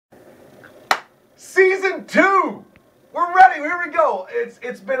Season 2! We're ready, here we go.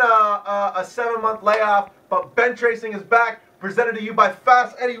 It's been a 7-month layoff, but bench racing is back, presented to you by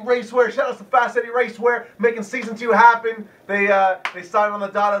Fast Eddie Racewear. Shout out to Fast Eddie Racewear, making Season 2 happen. They signed on the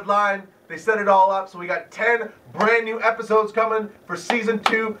dotted line, they set it all up, so we got 10 brand new episodes coming for Season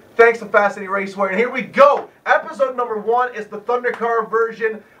 2, thanks to Fast Eddie Racewear. And here we go. Episode number 1 is the Thundercar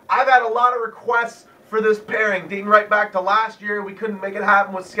version. I've had a lot of requests for this pairing, dating right back to last year. We couldn't make it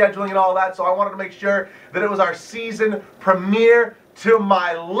happen with scheduling and all that, so I wanted to make sure that it was our season premiere. To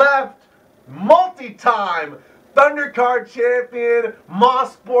my left, multi-time Thundercar champion,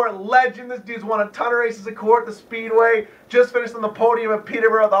 Mosport legend. This dude's won a ton of races at Court, the Speedway. Just finished on the podium at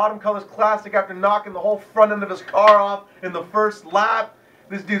Peterborough, the Autumn Colors Classic, after knocking the whole front end of his car off in the first lap.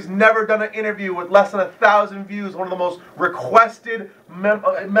 This dude's never done an interview with less than 1,000 views. One of the most requested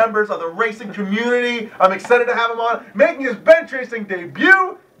members of the racing community. I'm excited to have him on. Making his bench racing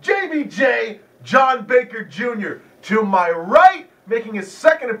debut, JBJ, John Baker Jr. To my right, making his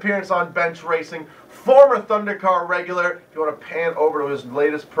second appearance on bench racing, former Thundercar regular. If you want to pan over to his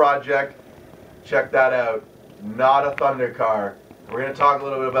latest project, check that out. Not a Thundercar. We're going to talk a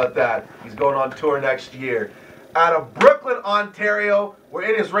little bit about that. He's going on tour next year. Out of Brooklyn, Ontario, we're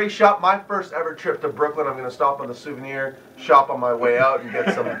in his race shop. My first ever trip to Brooklyn. I'm going to stop on the souvenir shop on my way out and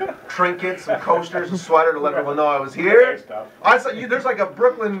get some trinkets, some coasters, a sweater to let everyone know I was here. I saw there's like a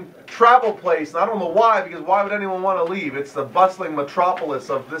Brooklyn travel place, and I don't know why, because why would anyone want to leave? It's the bustling metropolis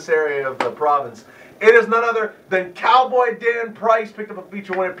of this area of the province. It is none other than Cowboy Dan Price, picked up a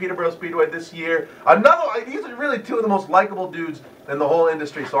feature win at Peterborough Speedway this year. These are really two of the most likable dudes in the whole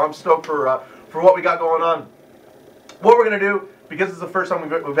industry, so I'm stoked for what we got going on. What we're going to do, because it's the first time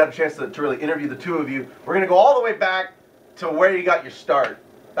we've had a chance to really interview the two of you, we're going to go all the way back to where you got your start.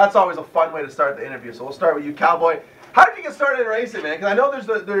 That's always a fun way to start the interview. So we'll start with you, Cowboy. How did you get started in racing, man? Because I know there's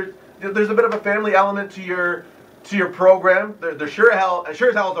a bit of a family element to your program. There sure as hell is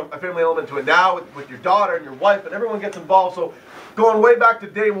a family element to it now with your daughter and your wife, and everyone gets involved. So going way back to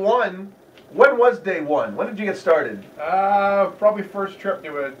day one, when was day one? When did you get started? Probably first trip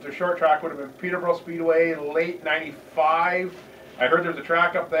to a short track would have been Peterborough Speedway, late '95. I heard there was a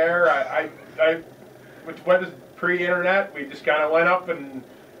track up there. I went as pre-internet. We just kind of went up and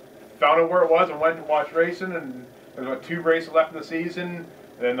found out where it was and went and watched racing. And there was about 2 races left in the season,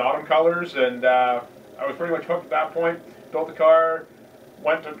 then Autumn Colors, and I was pretty much hooked at that point. Built the car.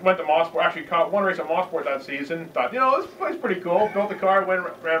 Went to Mosport. Actually, caught one race at Mosport that season. Thought, this place is pretty cool. Built the car.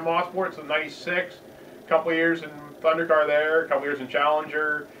 Ran Mosport. So '96. A couple of years in Thundercar there. A couple of years in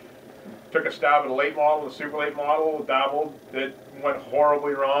Challenger. Took a stab at a late model, a super late model. Dabbled. It went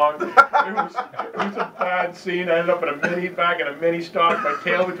horribly wrong. It was a bad scene. I ended up in a mini stock. My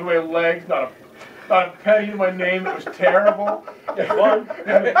tail between my legs. Not a penny to my name. It was terrible. I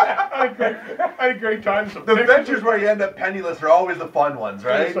had a great time. The adventures where you end up penniless are always the fun ones,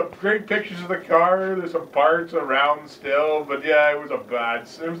 right? There's some great pictures of the car. There's some parts around still, but yeah, it was a bad.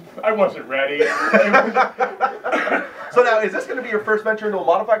 I wasn't ready. So now, is this going to be your first venture into a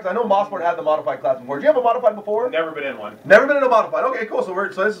modified? Because I know Mosport had the modified class before. Did you have a modified before? Never been in one. Never been in a modified. Okay, cool. So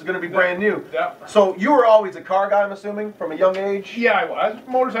this is going to be brand new. Yeah. So you were always a car guy, I'm assuming, from a young age? Yeah, I was a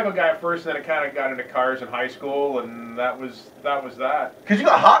motorcycle guy at first, and then I kind of got into cars in high school, and that was that. Because you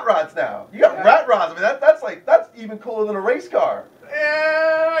got hot rods now. You got rat rods. I mean, that's even cooler than a race car.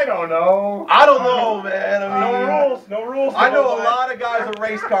 I don't know. I don't know, man. I mean, no rules. I know a lot of guys with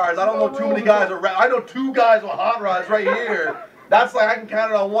race cars. I don't know too many guys with I know 2 guys with hot rods right here. That's like I can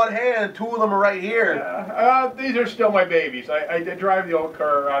count it on one hand. 2 of them are right here. Yeah, these are still my babies. I drive the old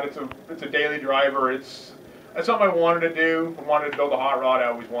car around. It's a daily driver. It's something I wanted to do. I wanted to build a hot rod. I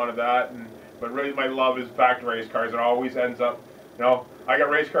always wanted that. But really, my love is back to race cars. It always ends up, I got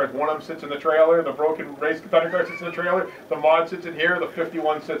race cars. One of them sits in the trailer. The broken race Thundercar sits in the trailer. The mod sits in here. The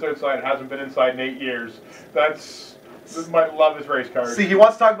 51 sits outside. It hasn't been inside in 8 years. My love is race cars. See, he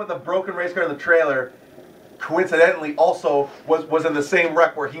wants to talk about the broken race car in the trailer. Coincidentally, also was in the same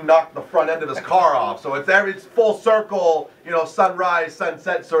wreck where he knocked the front end of his car off. So it's full circle, sunrise,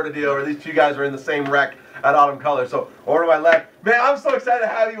 sunset sort of deal. Where these 2 guys are in the same wreck at Autumn Colors. So over to my left, man, I'm so excited to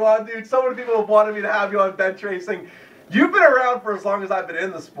have you on, dude. So many people have wanted me to have you on bench racing. You've been around for as long as I've been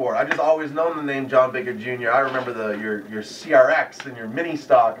in the sport. I've just always known the name John Baker Jr. I remember your CRX and your mini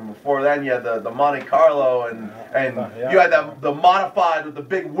stock, and before then you had the Monte Carlo, and you had the modified with the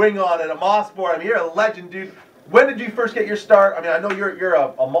big wing on it, a Mosport. I mean, you're a legend, dude. When did you first get your start? I mean, I know you're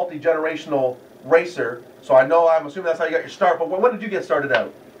a multi-generational racer, so I'm assuming that's how you got your start. But when did you get started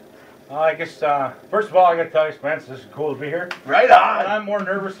out? I guess, first of all, I got to tell you, Spence, this is cool to be here. Right on! And I'm more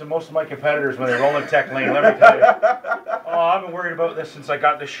nervous than most of my competitors when they roll in tech lane, let me tell you. Oh, I've been worried about this since I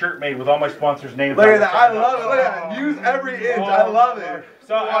got this shirt made with all my sponsors' names. Look at that, I love it, look at that. Use every inch, I love it.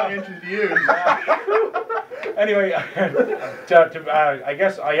 So, a lot of inches to use. Anyway, I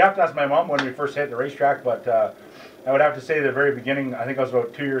guess I have to ask my mom when we first hit the racetrack, but I would have to say at the very beginning, I think I was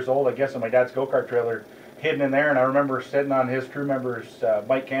about 2 years old, I guess, in my dad's go-kart trailer, hidden in there, and I remember sitting on his crew member's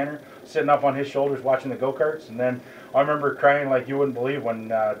Mike Canner, sitting up on his shoulders watching the go-karts, and then I remember crying like you wouldn't believe when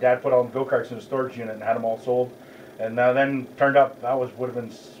Dad put all the go-karts in the storage unit and had them all sold, and then turned up, that would have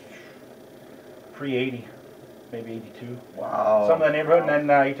been pre-80, maybe 82. Wow. Some of the neighborhood, and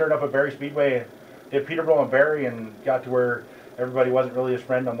then he turned up at Barrie Speedway, did Peterborough and Barrie, and got to where everybody wasn't really his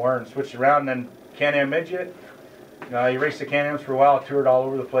friend no more, and switched around, and then Can-Am Midget. He raced the Can-Ams for a while, toured all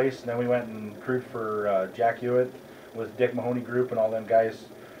over the place, and then we went and crewed for Jack Hewitt with Dick Mahoney Group and all them guys,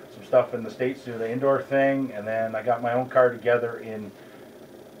 some stuff in the States, do the indoor thing, and then I got my own car together in,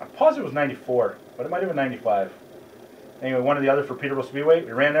 I'm positive it was 94, but it might have been 95. Anyway, one or the other for Peterborough Speedway.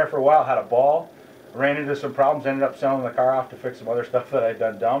 We ran there for a while, had a ball, ran into some problems, ended up selling the car off to fix some other stuff that I'd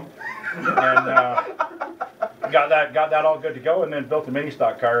done dumb, and got that all good to go, and then built a mini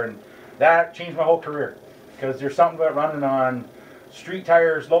stock car, and that changed my whole career. Because there's something about running on street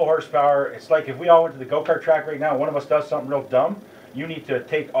tires, low horsepower. It's like if we all went to the go-kart track right now, one of us does something real dumb, you need to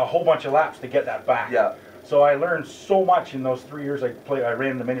take a whole bunch of laps to get that back. Yeah. So I learned so much in those 3 years I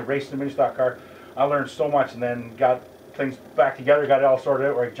ran the raced the mini stock car. I learned so much, and then got things back together, got it all sorted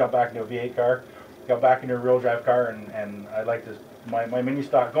out where I could jump back into a V8 car, got back into a real drive car, and I like to, my mini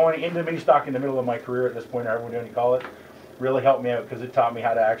stock, going into mini stock in the middle of my career at this point, or whatever you call it, really helped me out because it taught me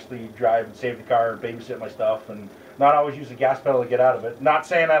how to actually drive and save the car and babysit my stuff and not always use the gas pedal to get out of it. Not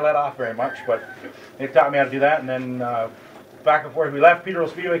saying I let off very much, but it taught me how to do that. And then back and forth, we left Peterborough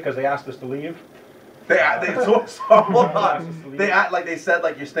Speedway because they asked us to leave. They hold on. They act like they said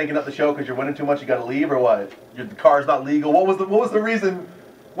like you're stinking up the show because you're winning too much. You got to leave or what? The car's not legal. What was the reason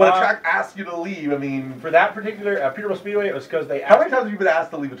when a track asked you to leave? I mean, for that particular Peterborough Speedway, it was because they asked. How many times have you been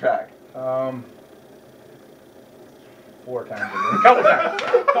asked to leave a track? 4 times. A couple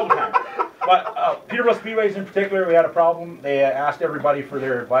times. But Peterborough Speedways in particular, we had a problem. They asked everybody for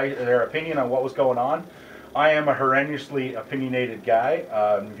their advice, their opinion on what was going on. I am a horrendously opinionated guy.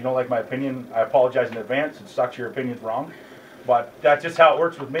 If you don't like my opinion, I apologize in advance. It sucks your opinion's wrong. But that's just how it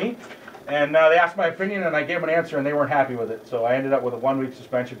works with me. And they asked my opinion, and I gave them an answer, and they weren't happy with it. So I ended up with a 1-week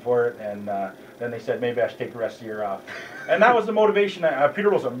suspension for it, and then they said maybe I should take the rest of the year off. And that was the motivation.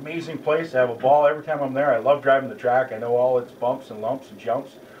 Peterborough's an amazing place. I have a ball every time I'm there. I love driving the track. I know all its bumps and lumps and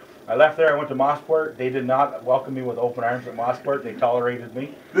jumps. I left there, I went to Mosport. They did not welcome me with open arms at Mosport. They tolerated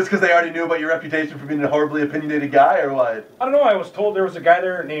me. This because they already knew about your reputation for being a horribly opinionated guy, or what? I don't know. I was told there was a guy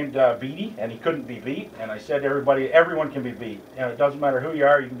there named Beatty, and he couldn't be beat. And I said to everybody, everyone can be beat. You know, it doesn't matter who you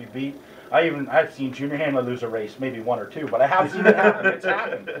are, you can be beat. I've seen Junior Handler lose a race, maybe 1 or 2, but I have seen it happen. It's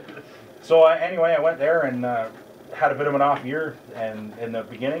happened. So anyway, I went there and had a bit of an off year and in the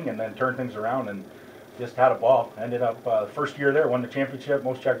beginning, and then turned things around and just had a ball. Ended up first year there, won the championship,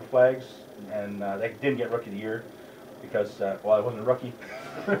 most checkered flags, and they didn't get Rookie of the Year because, well, I wasn't a rookie.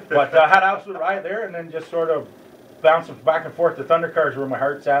 But I had an absolute riot there, and then just sort of bouncing back and forth. The Thunder cars where my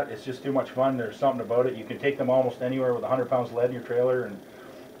heart's at. It's just too much fun. There's something about it. You can take them almost anywhere with 100 pounds of lead in your trailer and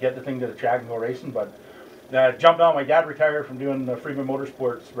get the thing to the track and go racing. But jumped on. My dad retired from doing the Freeman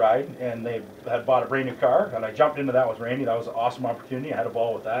Motorsports ride, and they had bought a brand new car, and I jumped into that with Randy. That was an awesome opportunity. I had a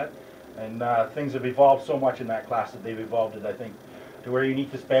ball with that, and things have evolved so much in that class that they've evolved it, I think, to where you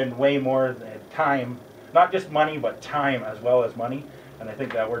need to spend way more time, not just money, but time as well as money. And I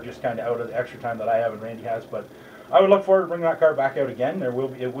think that we're just kind of out of the extra time that I have and Randy has. But I would look forward to bringing that car back out again. It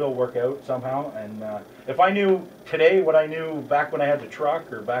will work out somehow. And if I knew today what I knew back when I had the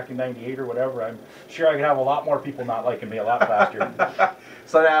truck or back in '98 or whatever, I'm sure I could have a lot more people not liking me a lot faster.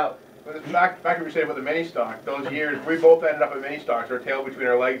 So now, back to what you said about the mini stock, those years, we both ended up at mini stocks, our tail between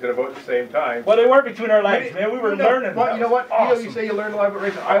our legs at about the same time. Well, they weren't between our legs, man. We were learning. But you know what? Awesome. You say you learned a lot about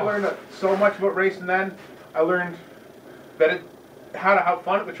racing. I learned so much about racing then. I learned that how to have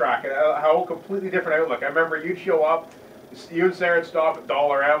fun at the track and how completely different outlook. I remember you'd show up, you and Sarah would stop at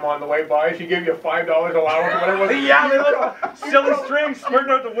 $M on the way by. She'd give you a $5 allowance or whatever it was. Yeah, they look silly strings squirting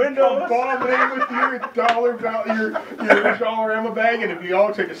out the window. Bomb in with your $M bag, and if you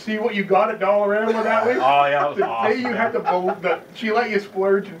all take to see what you got at $M with that week. Oh yeah, that was the awesome. day you had she let you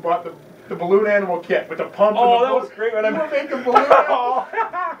splurge and bought the balloon animal kit with the pump. Oh, and the that was great. When you were making balloon animal.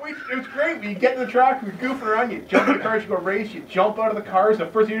 It was great. When you get in the track, you're goofing around, you jump in the cars, you go race, you jump out of the cars. The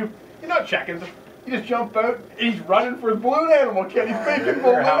first thing you're not checking. You just jump out, and he's running for his balloon animal kit. He's making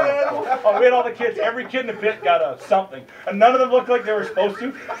balloon animal. Oh, we had all the kids. Every kid in the pit got a something, and none of them looked like they were supposed to.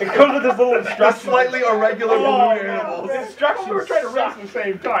 It comes with this little instruction. Slightly irregular balloon animals. The instructions We were trying to race at the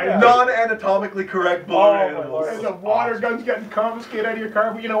same time. Yeah. Non-anatomically correct balloon animals. And the water gun's getting confiscated out of your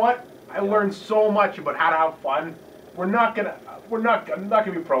car. But you know what? I learned so much about how to have fun. I'm not gonna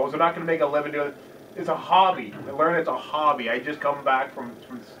be pros. I'm not gonna make a living doing it. It's a hobby. I learned it's a hobby. I just come back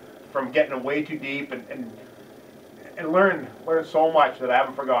from getting way too deep and learn so much that I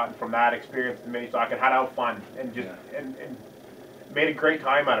haven't forgotten from that experience in mini stock and how to have fun and just and made a great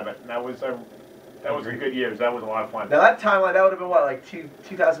time out of it. And that was some good years. That was a lot of fun. Now that timeline, that would have been what, like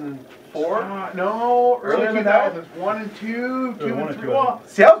 2004? No, early Earlier than that? 2000s. 1 and 2, 2 and 3.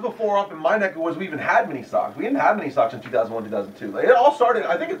 See, that was before up in my neck of the woods we even had mini stocks. We didn't have mini stocks in 2001, 2002. Like, it all started,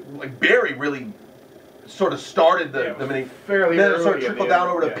 I think Barry really sort of started the mini. Fairly then it early sort of trickled down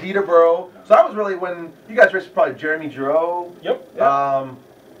over to Peterborough. So that was really when you guys raced probably Jeremy Giroux. Yep.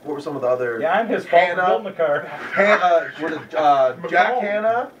 What were some of the other? Yeah, I'm his fault for building the car. Jack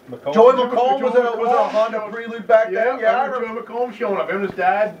Hanna. McComb. Joey McComb was a Honda Prelude back then. Yeah, I remember Joey McComb showing up. Him and his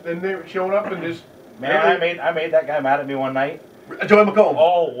dad, and they were showing up and just. Man, I made that guy mad at me one night. Joey McComb.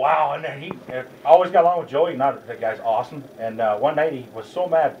 Oh wow! And then he always got along with Joey. Not that guy's awesome. And one night he was so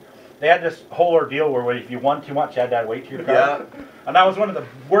mad. They had this whole ordeal where if you won too much, you had to wait to your car. Yeah. And that was one of the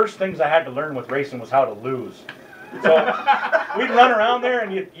worst things I had to learn with racing was how to lose. So we'd run around there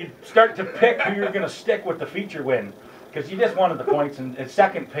and you'd start to pick who you're going to stick with the feature win. Because you just wanted the points, and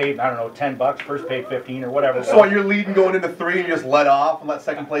second paid, I don't know, $10, first paid 15 or whatever. So you're leading going into 3 and you just let off and let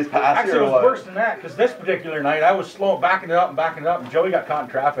second place pass Actually, you, it was worse than that, because this particular night I was slow, backing it up, and Joey got caught in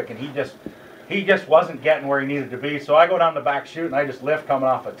traffic, and he just wasn't getting where he needed to be. So I go down the back chute, and I just lift coming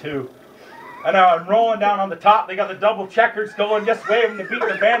off a 2. And I'm rolling down on the top. They got the double checkers going, just waving to beat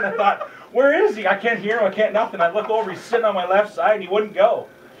the band. I thought, where is he? I can't hear him. I can't nothing. I look over. He's sitting on my left side. And he wouldn't go.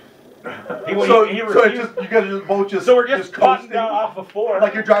 He refused. You guys are both just. So we're just cutting coasting down off of 4.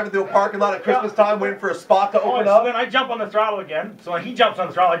 like you're driving through a parking lot at Christmas time, waiting for a spot to open So up. then I jump on the throttle again. So he jumps on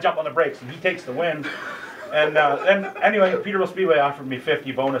the throttle. I jump on the brakes, and he takes the win. And then anyway, Peterborough Speedway offered me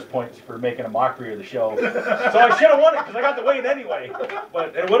 50 bonus points for making a mockery of the show. So I should have won it because I got the win anyway.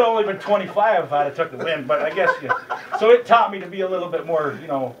 But it would have only been 25 if I had took the win. But I guess, so it taught me to be a little bit more,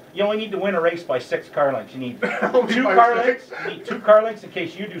 you only need to win a race by 6 car lengths. You need 2 car lengths. You need 2 car lengths in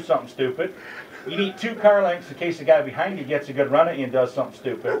case you do something stupid. You need 2 car lengths in case the guy behind you gets a good run at you and does something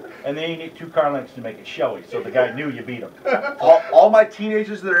stupid. And then you need 2 car lengths to make it showy, so the guy knew you beat him. All my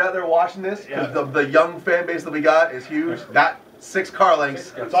teenagers that are out there watching this, because the young fan base that we got is huge. That 6 car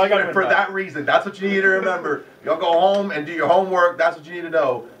lengths, That's all you got for that reason. That's what you need to remember. You'll go home and do your homework. That's what you need to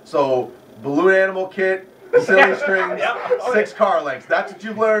know. So, balloon animal kit, silly strings, 6 car lengths. That's what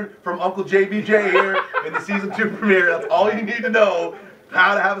you've learned from Uncle JBJ here in the season 2 premiere. That's all you need to know.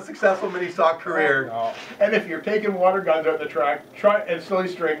 How to have a successful mini stock career. And if you're taking water guns out the track, and silly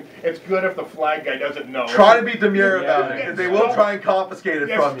string, it's good if the flag guy doesn't know. Try to be demure about it, because they will try and confiscate it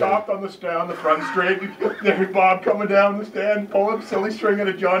from you. Stopped on the front straight. There's Bob coming down the stand, pulling silly string out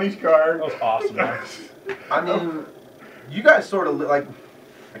of Johnny's car. That was awesome, man. I mean, you guys sort of like.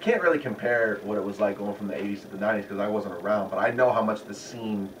 I can't really compare what it was like going from the 80s to the 90s because I wasn't around, but I know how much the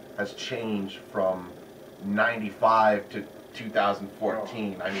scene has changed from 95 to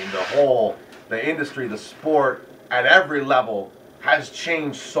 2014. I mean, the industry, the sport at every level has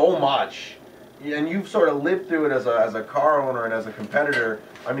changed so much, and you've sort of lived through it as a car owner and as a competitor.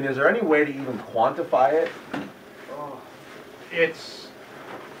 I mean, is there any way to even quantify it? It's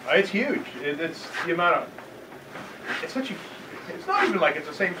huge. It's the amount of. It's such a. It's not even like it's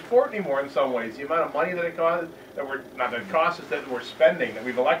the same sport anymore in some ways. The amount of money that it costs, that we're spending, that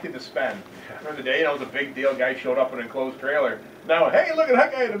we've elected to spend. Remember the day, it was a big deal. Guy showed up in an enclosed trailer. Now, hey, look at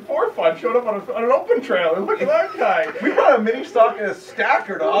that guy in 4-Fun showed up on an open trailer. Look at that guy. We brought a mini stock and a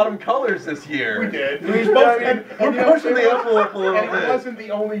stacker to Autumn Colors this year. We did. We're pushing the envelope a little bit. And it wasn't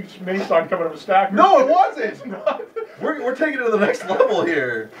the only mini stock coming out of a stacker. No, it wasn't. We're taking it to the next level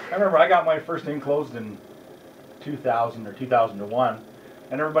here. I remember I got my first enclosed in 2000 or 2001,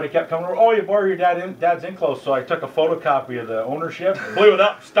 and everybody kept coming over, oh, you borrowed your dad's enclosed, so I took a photocopy of the ownership, blew it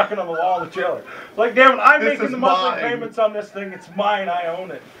up, stuck it on the wall of the trailer. Like, damn it, I'm making the monthly payments on this thing, it's mine, I own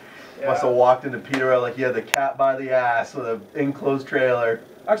it. Yeah. Must have walked into Peterborough like you had the cat by the ass with an enclosed trailer.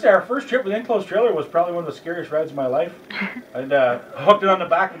 Actually, our first trip with enclosed trailer was probably one of the scariest rides of my life. I'd hooked it on the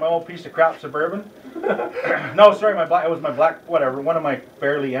back of my old piece of crap Suburban. No, sorry, it was my black, whatever, one of my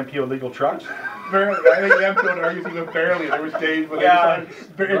barely MPO legal trucks. Barely, I think the MPO are using them barely. There was days when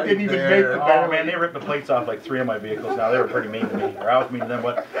it didn't even make the barely. Oh man, they ripped the plates off like 3 of my vehicles now. They were pretty mean to me, or I was mean to them,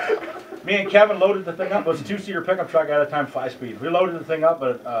 but Me and Kevin loaded the thing up. It was a 2-seater pickup truck at a time, 5-speed. We loaded the thing up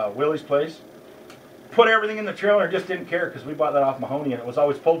at Willie's place, put everything in the trailer, and just didn't care because we bought that off Mahoney, and it was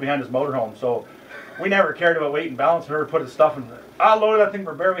always pulled behind his motorhome. So we never cared about weight and balance. We never put his stuff in. I loaded that thing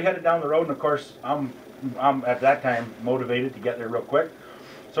for bear. We headed down the road, and of course, I'm at that time motivated to get there real quick.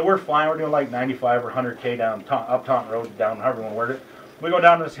 So we're flying. We're doing like 95 or 100K down up Taunton Road, down however you want to word it. We go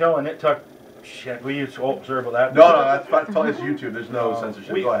down this hill, and it took. Shit, we used. Oh, sorry about that. No, that's totally YouTube. There's no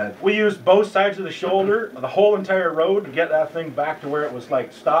censorship. Go ahead. We used both sides of the shoulder, the whole entire road, to get that thing back to where it was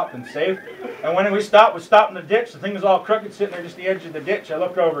like stopped and safe. And when we stopped in the ditch. The thing was all crooked, sitting there just the edge of the ditch. I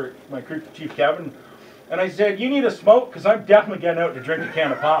looked over at my crew chief Kevin, and I said, "You need a smoke, because I'm definitely getting out to drink a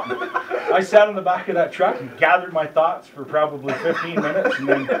can of pop." I sat in the back of that truck and gathered my thoughts for probably 15 minutes, and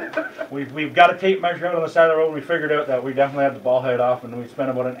then we've got a tape measure out on the side of the road, and we figured out that we definitely had the ball head off, and we spent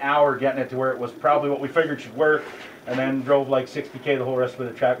about an hour getting it to where it was probably what we figured should work, and then drove like 60K the whole rest of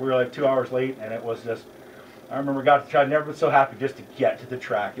the track. We were like 2 hours late, and it was just, I remember got to try, never been so happy just to get to the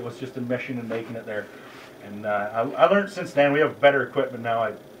track. It was just a mission in making it there. And I learned since then, we have better equipment now.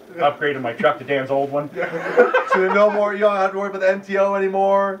 I upgraded my truck to Dan's old one. So no more, you don't have to worry about the MTO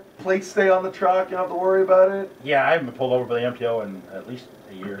anymore. Plates stay on the truck, you don't have to worry about it. Yeah, I haven't been pulled over by the MTO in at least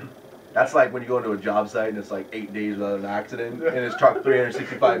a year. That's like when you go into a job site and it's like 8 days without an accident, and his truck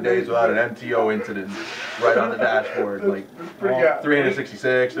 365 days without an MTO incident right on the dashboard. Like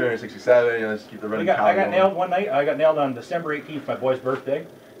 366, 367, you know, just keep the running count. I got nailed one night. I got nailed on December 18th, my boy's birthday.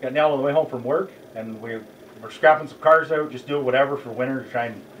 Got nailed on the way home from work, and we're scrapping some cars out, just doing whatever for winter to try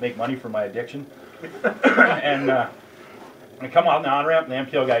and make money for my addiction. And I come out on the on-ramp, and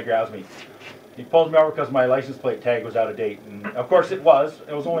the MTO guy grabs me. He pulls me over because my license plate tag was out of date. And of course it was.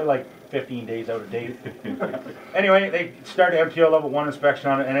 It was only like 15 days out of date. Anyway, they started MTO level 1 inspection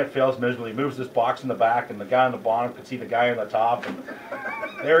on it, and it fails miserably. He moves this box in the back, and the guy on the bottom could see the guy on the top. And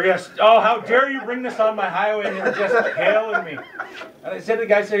there he is. "Oh, how dare you bring this on my highway?" And they were just killing me. And I said to the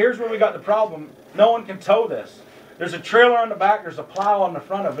guy, "Here's where we got the problem. No one can tow this. There's a trailer on the back. There's a plow on the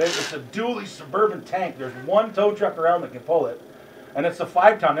front of it. It's a dually suburban tank. There's one tow truck around that can pull it. And it's a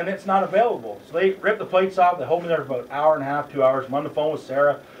 5-ton, and it's not available." So they ripped the plates off. They hold me there for about an hour and a half, 2 hours. I'm on the phone with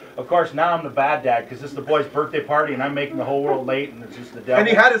Sarah. Of course, now I'm the bad dad because this is the boy's birthday party, and I'm making the whole world late, and it's just the devil. And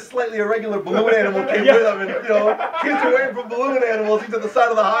he had a slightly irregular balloon animal came with him, and you know, kids are waiting for balloon animals. He's at the side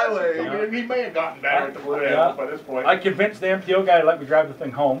of the highway. Yeah. He may have gotten better at the balloon animals by this point. I convinced the MTO guy to let me drive the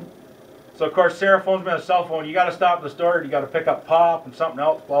thing home. So of course Sarah phones me on a cell phone. "You got to stop at the store. You got to pick up pop and something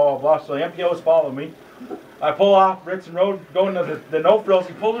else." Blah blah blah. So the MTO is following me. I pull off Ritson Road, go into the no frills.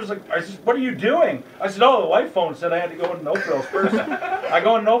 He pulls. Like, I said, "What are you doing?" I said, "Oh, the wife phone said I had to go into no frills first." I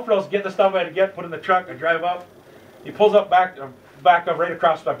go into no frills, get the stuff I had to get, put in the truck. I drive up. He pulls up back up right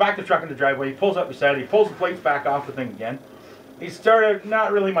across. I back the truck in the driveway. He pulls up beside it. He pulls the plates back off the thing again. He started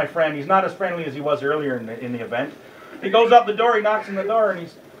not really my friend. He's not as friendly as he was earlier in the event. He goes up the door. He knocks on the door, and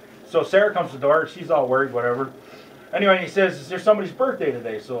so Sarah comes to the door. She's all worried, whatever. Anyway, he says, "Is there somebody's birthday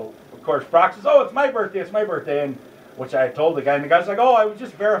today?" So of course Brock says, "Oh, it's my birthday. It's my birthday." And which I told the guy, and the guy's like, "Oh, I was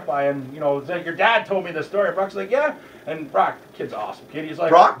just verifying. You know, your dad told me this story." And Brock's like, "Yeah." And Brock, the kid's awesome. Kid, he's like,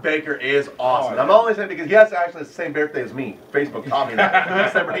 Brock Baker is awesome. I'm only saying because he has actually the same birthday as me. Facebook taught me that.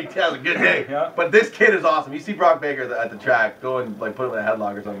 December 18th has a good day. Yeah. But this kid is awesome. You see Brock Baker at the track, go and like put him in a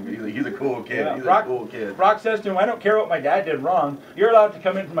headlock or something. He's a cool kid. Yeah, he's a cool kid. Brock says to him, "I don't care what my dad did wrong. You're allowed to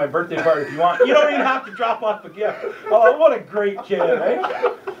come into my birthday party if you want. You don't even have to drop off the gift." Oh, what a great kid, eh?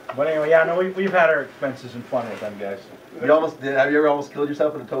 But anyway, yeah, no, we've had our expenses and fun with them guys. Have you ever almost killed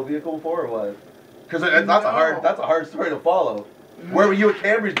yourself in a tow vehicle before, or what? Because that's a hard story to follow. Where were you at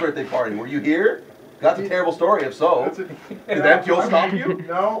Camry's birthday party? Were you here? That's a terrible story. If so, did that fuel stop you?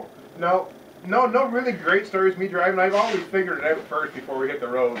 No, really great stories. Me driving, I've always figured it out first before we hit the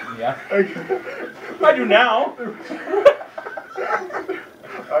road. Yeah, I do now.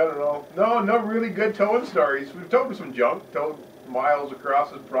 I don't know. No really good towing stories. We've towed some junk, towed miles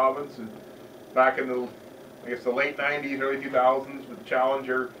across this province, and back in the, I guess, the late 90s, early 2000s with the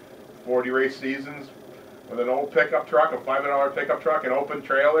Challenger 40 race seasons with an old pickup truck, a $500 pickup truck, an open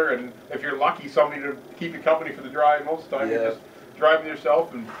trailer, and if you're lucky, somebody to keep you company for the drive. Most of the time, you're just driving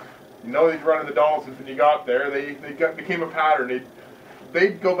yourself, and you know they'd run in the Donaldsons when you got there. They became a pattern.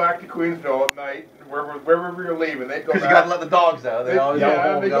 They'd go back to Queensville at night, wherever you're leaving. They'd go back. Because you got to let the dogs out. They always go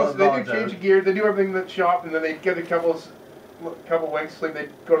home. They do change gear. They do everything in the shop, and then they'd get a couple winks sleep.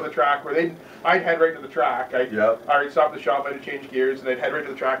 They'd go to the track where I'd head right to the track. I'd stop at the shop. I'd change gears, and they'd head right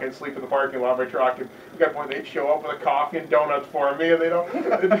to the track and sleep in the parking lot of my truck. And at that point, they'd show up with a coffee and donuts for me, and they don't.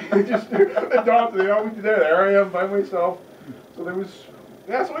 They always be there. There I am by myself. So there was.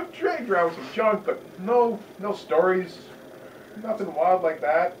 Yeah, so I've dragged around some junk, but no stories. Nothing wild like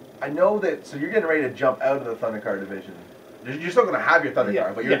that. I know that. So you're getting ready to jump out of the Thundercar division. You're still going to have your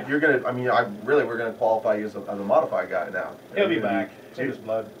Thundercar, but you're going to. I mean, we're going to qualify you as a modified guy now. He'll be back. Save his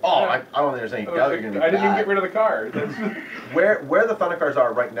blood. Oh, I don't think there's any doubt you're going to be back. I didn't even get rid of the car. Where the Thundercars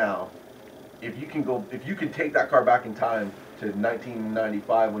are right now, if you can take that car back in time to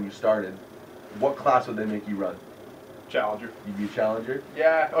 1995 when you started, what class would they make you run? Challenger. You'd be a Challenger?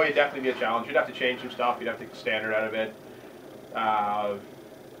 Yeah. Oh, you'd definitely be a Challenger. You'd have to change some stuff. You'd have to take the standard out of it.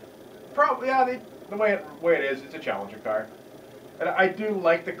 Probably, yeah. The way it is, it's a Challenger car. And I do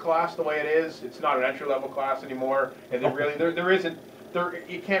like the class the way it is. It's not an entry-level class anymore. And you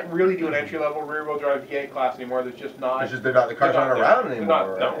can't really do an entry-level rear-wheel drive V8 class anymore. There's just not. The cars aren't around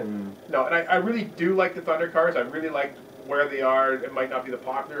anymore. No, and I really do like the Thunder cars. I really like where they are. It might not be the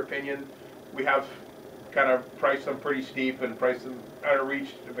popular opinion. We have kind of priced them pretty steep and priced them out of reach.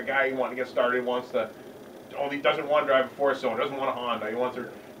 If a guy wanting to get started doesn't want to drive a four-cylinder, doesn't want a Honda, he wants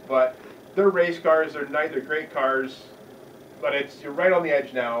but they're race cars. They're nice. They're great cars. But you're right on the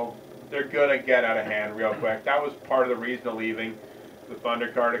edge now. They're gonna get out of hand real quick. That was part of the reason of leaving the Thunder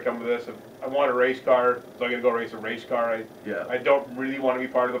car to come with this. If I want a race car, so I'm gonna go race a race car. I don't really want to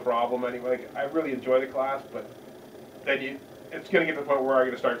be part of the problem anyway. Like, I really enjoy the class, but then it's gonna get to the point where I'm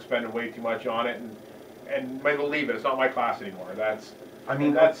gonna start spending way too much on it, and maybe leave it. It's not my class anymore.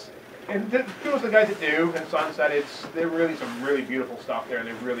 And those are the guys that do. And Sunset, they're really some really beautiful stuff there, and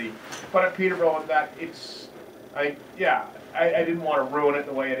but at Peterborough, I didn't want to ruin it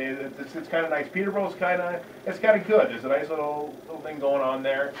the way it is. It's kind of nice. Peterborough's kind of good. There's a nice little thing going on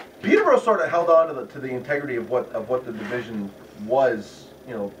there. Peterborough sort of held on to the integrity of what the division was,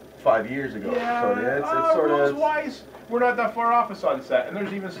 5 years ago. Yeah. Rules-wise, we're not that far off of Sunset, and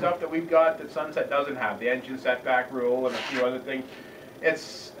there's even stuff that we've got that Sunset doesn't have. The engine setback rule and a few other things.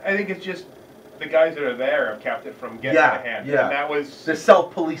 I think it's just the guys that are there have kept it from getting out of hand. Yeah. And that was the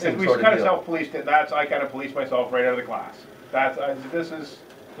self-policing we sort of kind of deal. Self-policed it. I kind of policed myself right out of the class. I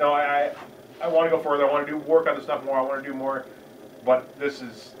want to go further. I want to work on the stuff more. I want to do more. But this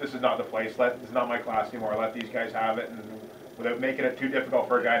is not the place. This is not my class anymore. Let these guys have it, and without making it too difficult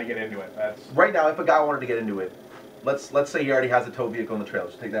for a guy to get into it. Right now, if a guy wanted to get into it, let's say he already has a tow vehicle in the trail.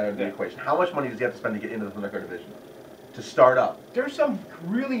 Just take that out of the equation. How much money does he have to spend to get into the Thundercar division? To start up. There's some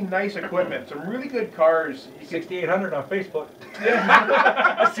really nice equipment, some really good cars. 6,800 on Facebook.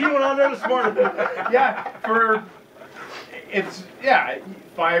 I see one on there this morning. It's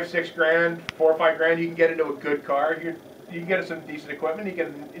 5, 6 grand, 4 or 5 grand. You can get into a good car. You can get some decent equipment. You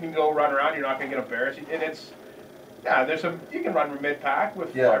can go run around. You're not going to get embarrassed. And you can run mid pack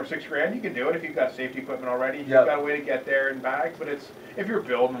with 5 or 6 grand. You can do it if you've got safety equipment already. You've got a way to get there and back. But if you're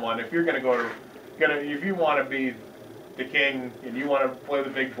building one, if you're going to if you want to be the king and you want to play the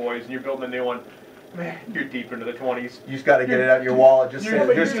big boys and you're building a new one, man, you're deep into the 20s. You just got to get it out of your wallet. Just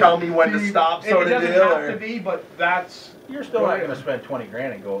tell me when to stop, sort of deal. It doesn't have to be, but you're still not going to spend 20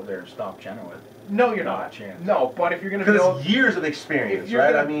 grand and go out there and stomp Chenoweth. No, you're not. No, but if you're going to build... Because years of experience,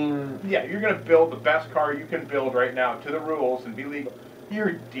 right? You're going to build the best car you can build right now to the rules and be legal.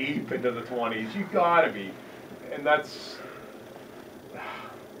 You're deep into the 20s. You got to be. And that's...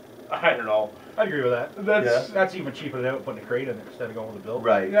 I don't know. I'd agree with that. That's even cheaper than putting a crate in it instead of going with the build.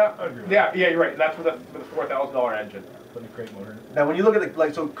 Right. Yeah, I'd agree with that. You're right. That's with a $4,000 engine. Putting a crate motor in it. Now, when you look at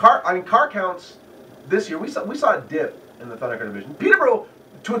car counts this year, we saw a dip in the Thundercar division. Peterborough,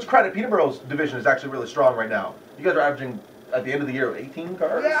 to its credit, Peterborough's division is actually really strong right now. You guys are averaging at the end of the year 18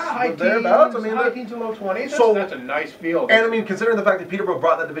 cars. Yeah, high teens, high teens to low 20s. So that's a nice field. And considering the fact that Peterborough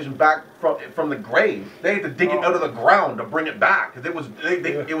brought that division back from the grave, they had to dig it out of the ground to bring it back because it was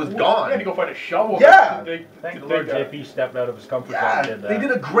gone. They had to go find a shovel. Yeah. Thank the Lord JP stepped out of his comfort zone and did that. They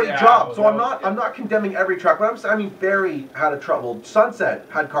did a great job. So I'm not condemning every track, but Barrie had a trouble. Sunset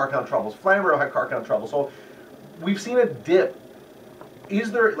had car count troubles. Flamborough had car count troubles. So we've seen a dip. Is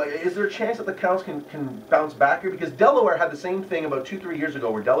there a chance that the counts can bounce back here? Because Delaware had the same thing about 2-3 years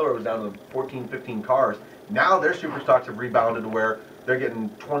ago where Delaware was down to 14, 15 cars. Now their super stocks have rebounded to where they're getting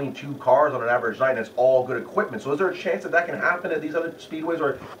 22 cars on an average night and it's all good equipment. So is there a chance that can happen at these other speedways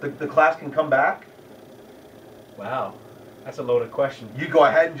where the class can come back? Wow. That's a loaded question. You go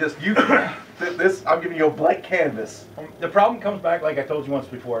ahead and this, I'm giving you a blank canvas. The problem comes back, like I told you once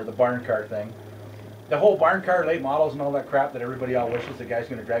before, the barn car thing. The whole barn car late models and all that crap that everybody all wishes the guy's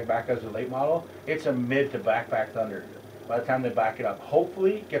going to drag back as a late model, it's a mid to backpack Thunder. By the time they back it up,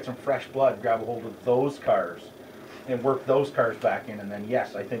 hopefully get some fresh blood, grab a hold of those cars and work those cars back in, and then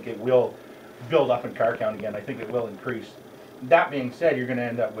yes, I think it will build up in car count again. I think it will increase. That being said, you're going to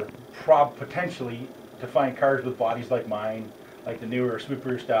end up with potentially to find cars with bodies like mine, like the newer swoop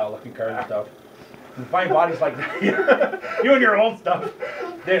rear style looking cars and stuff. And find bodies like that. You and your old stuff.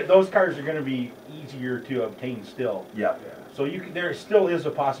 Those cars are going to be easier to obtain still. Yeah. So there still is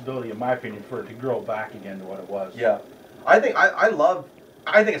a possibility, in my opinion, for it to grow back again to what it was. Yeah. I think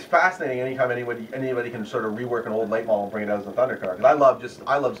I think it's fascinating anytime anybody can sort of rework an old late model and bring it out as a Thunder car. 'Cause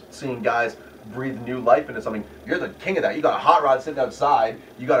I love seeing guys breathe new life into something. You're the king of that. You got a hot rod sitting outside.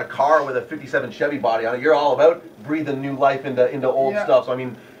 You got a car with a '57 Chevy body on it. You're all about breathing new life into old stuff. So I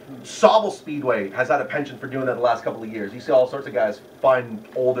mean, Sauble Speedway has had a penchant for doing that the last couple of years. You see all sorts of guys find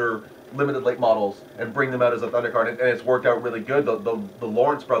older limited late models and bring them out as a Thunder car, and it's worked out really good. The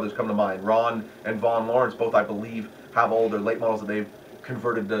Lawrence brothers come to mind. Ron and Vaughn Lawrence both, I believe, have older late models that they've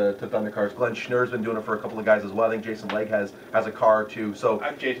converted to Thunder cars. Glenn Schnurr's been doing it for a couple of guys as well. I think Jason Legg has a car or two. So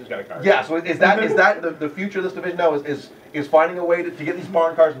Jason's got a car. yeah. So is that the future of this division now? Is finding a way to get these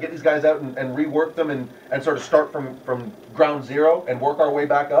barn cars and get these guys out and rework them and sort of start from ground zero and work our way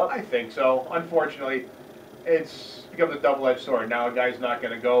back up? I think so. Unfortunately, it's becomes a double-edged sword. Now a guy's not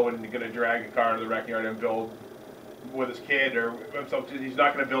going to go and going to drag a car to the wrecking yard and build with his kid or himself. He's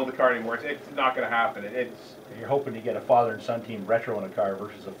not going to build the car anymore. It's not going to happen. You're hoping to get a father and son team retro in a car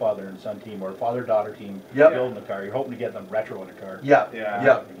versus a father and son team or a father-daughter team building a car. You're hoping to get them retro in a car. Yeah.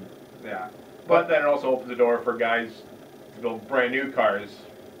 But then it also opens the door for guys to build brand new cars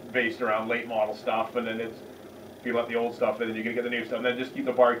based around late model stuff, and then if you let the old stuff in, then you can get the new stuff, and then just keep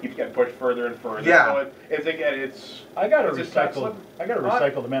the bar keeps getting pushed further and further. Yeah. So I got to recycle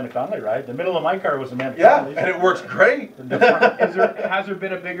the Amanda Conley ride. The middle of my car was Amanda Yeah, Conley's. and it works great. has there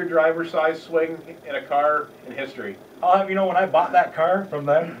been a bigger driver size swing in a car in history? When I bought that car from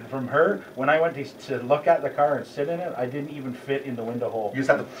her, when I went to look at the car and sit in it, I didn't even fit in the window hole. You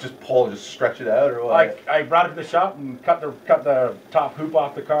just have to just pull and just stretch it out, or what? I brought it to the shop and cut the top hoop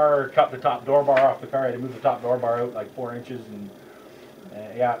off the car, cut the top door bar off the car. I had to move the top door bar out like 4 inches, and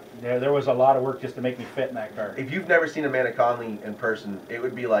there was a lot of work just to make me fit in that car. If you've never seen Amanda Conley in person, it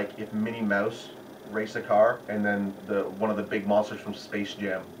would be like if Minnie Mouse raced a car and then one of the big monsters from Space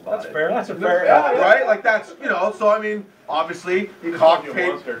Jam bought That's it. fair. That's a fair. Right? Like that's so I mean, obviously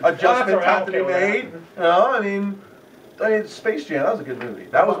cockpit adjustments have to be made. I mean, Space Jam, that was a good movie.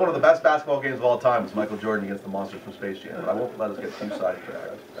 That was one of the best basketball games of all time. Was Michael Jordan against the monsters from Space Jam. But I won't let us get too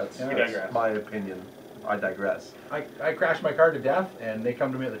sidetracked. That's my opinion. I digress. I crashed my car to death, and they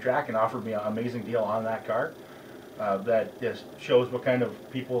come to me at the track and offered me an amazing deal on that car. That just shows what kind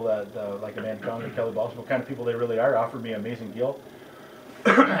of people that, like Amanda Conley, Kelly Balls, what kind of people they really are. Offered me an amazing deal.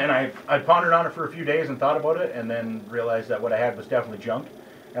 And I pondered on it for a few days and thought about it, and then realized that what I had was definitely junk.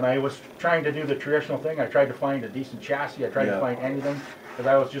 And I was trying to do the traditional thing. I tried to find a decent chassis. I tried to find anything, because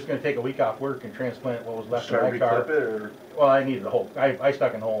I was just going to take a week off work and transplant what was left of my car. Well, I needed a whole. I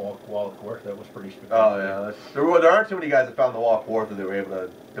stuck in the whole wall of Kawartha. That was pretty spectacular. Oh yeah, there aren't too many guys that found the wall of Kawartha that were able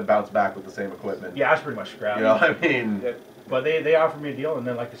to bounce back with the same equipment. Yeah, I was pretty much scrapped. I mean. But they offered me a deal, and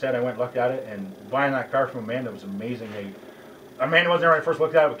then, like I said, I went and looked at it, and buying that car from Amanda was amazing. Amanda wasn't there when I first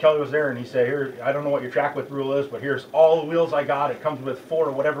looked at it, but Kelly was there, and he said, "Here, I don't know what your track width rule is, but here's all the wheels I got. It comes with 4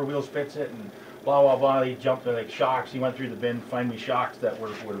 or whatever wheels fits it, and blah blah blah." He jumped to like shocks. He went through the bin, find me shocks that were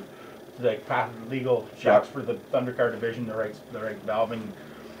like legal shocks for the Thundercar division, the right valving.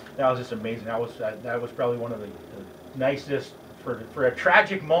 That was just amazing. That was probably one of the nicest for a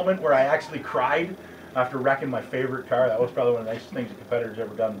tragic moment where I actually cried after wrecking my favorite car. That was probably one of the nicest things a competitor's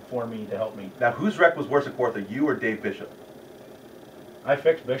ever done for me to help me. Now, whose wreck was worse at Kawartha, you or Dave Bishop? I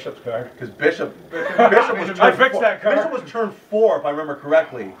fixed Bishop's car. Because Bishop was I fixed that car. Bishop was turn 4, if I remember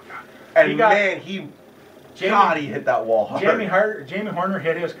correctly. And he hit that wall hard. Jamie Horner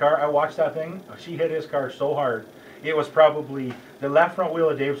hit his car. I watched that thing. She hit his car so hard. It was probably, the left front wheel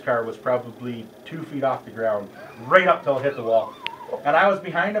of Dave's car was probably 2 feet off the ground, right up till it hit the wall. And I was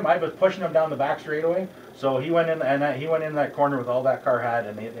behind him. I was pushing him down the back straightaway. So he went in, and he went in that corner with all that car had,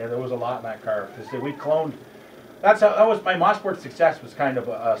 and there was a lot in that car. We cloned. That was my Mosport success, was kind of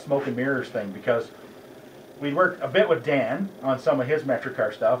a smoke and mirrors thing, because we worked a bit with Dan on some of his Metro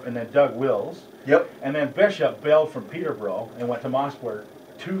car stuff, and then Doug Wills. Yep. And then Bishop bailed from Peterborough and went to Mosport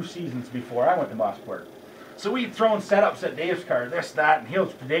 2 seasons before I went to Mosport. So we'd thrown setups at Dave's car, this, that,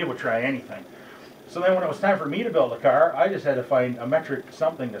 and Dave would try anything. So then when it was time for me to build a car, I just had to find a metric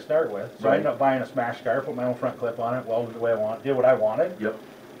something to start with. So I ended up buying a smash car, put my own front clip on it, welded the way I wanted, did what I wanted. Yep.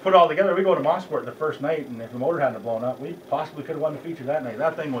 Put it all together. We go to Mosport the first night, and if the motor hadn't blown up, we possibly could have won the feature that night.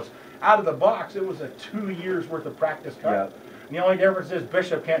 That thing was out of the box. It was a 2 years worth of practice car. Yeah. And the only difference is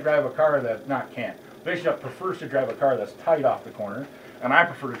Bishop can't drive a car Bishop prefers to drive a car that's tight off the corner, and I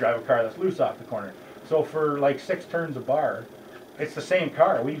prefer to drive a car that's loose off the corner. So for like 6 turns of bar, it's the same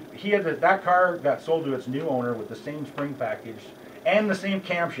car. That car got sold to its new owner with the same spring package and the same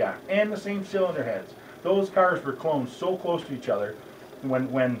camshaft, and the same cylinder heads. Those cars were cloned so close to each other.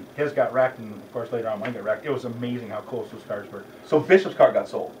 When his got wrecked, and of course later on mine got wrecked, it was amazing how close those cars were. So Bishop's car got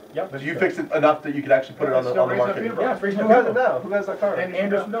sold. Yep. Did you fix it enough that you could actually put it on the market? Yeah, it's racing Who has it now? Who has that car?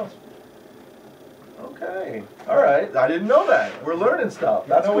 Anderson Mills. Okay. All right. I didn't know that. We're learning stuff.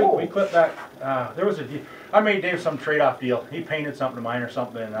 That's cool. We clipped that. There was I made Dave some trade-off deal. He painted something of mine or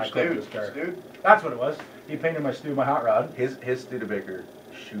something, and I clipped his car. That's what it was. He painted my hot rod. His Studebaker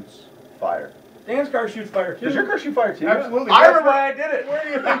shoots fire. Dan's car shoots fire too. Does your car shoot fire too? Absolutely. I remember I did it. Where do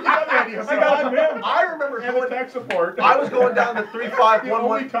you think you got that idea? I remember and going tech support. I was going down the 3511. The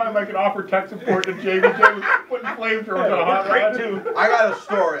only time I could offer tech support to JBJ was putting flamethrowers on a hot rod too. I got a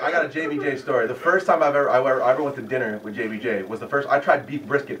story. I got a JBJ story. The first time I ever went to dinner with JBJ was the first. I tried beef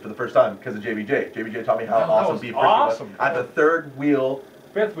brisket for the first time because of JBJ. JBJ taught me how awesome beef brisket was. At the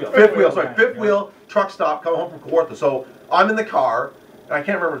fifth wheel truck stop, coming home from Kawartha. So I'm in the car. I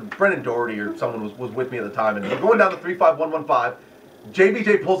can't remember, Brendan Doherty or someone was with me at the time, and we're going down the 35115.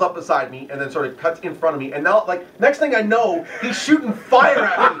 JBJ pulls up beside me and then sort of cuts in front of me, and now, like, next thing I know, he's shooting fire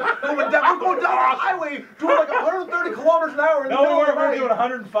at me. We're going down the highway, doing like 130 kilometers an hour in the middle of the night. We're doing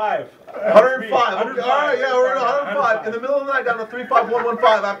 105. 105. Okay, all right, yeah, we're at 105 in the middle of the night down the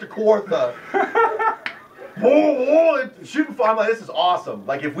 35115 after Kawartha. Whoa, shooting fire. I'm like, this is awesome.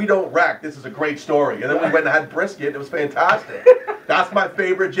 Like, if we don't wreck, this is a great story. And then we went and had brisket. It was fantastic. That's my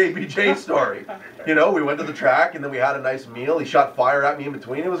favorite JBJ story. You know, we went to the track, and then we had a nice meal. He shot fire at me in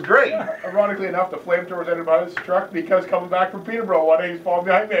between. It was great. Ironically enough, the flamethrowers ended by his truck because coming back from Peterborough one day, he's falling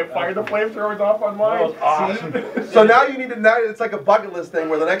behind me. I fired the flamethrowers off on mine. Awesome. So now you need to, now it's like a bucket list thing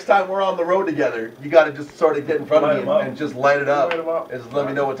where the next time we're on the road together, you got to just sort of get in front of me and just light it up. And just let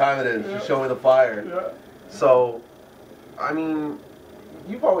me know what time it is. Just show me the fire. Yeah. So, I mean,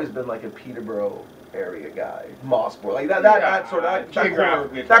 you've always been like a Peterborough area guy, Mossborough, like that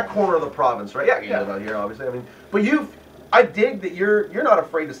corner of the province, right? Yeah, you live out here, obviously. I mean, but I dig that you're not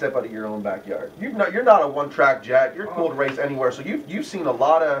afraid to step out of your own backyard. You're not a one-track jack. You're cool to race anywhere. So you've seen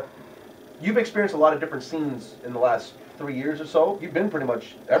you've experienced a lot of different scenes in the last 3 years or so. You've been pretty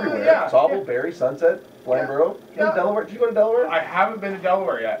much everywhere. Sauble, Barrie, Sunset, Flamborough. Delaware. Did you go to Delaware? I haven't been to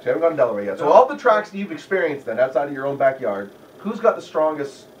Delaware yet. So you haven't gone to Delaware yet. So all the tracks that you've experienced then, outside of your own backyard, who's got the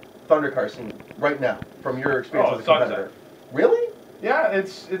strongest thundercar scene right now from your experience as a competitor? Sunset. Really? Yeah,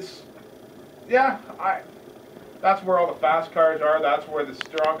 that's where all the fast cars are. That's where the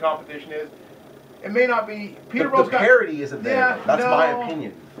strong competition is. It may not be Peterborough's the parity isn't there. Yeah, that's my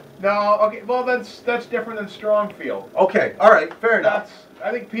opinion. No, okay. Well, that's different than strong field. Okay, all right, fair enough.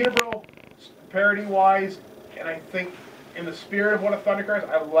 I think Peterborough, parity-wise, and I think in the spirit of what a thundercar is,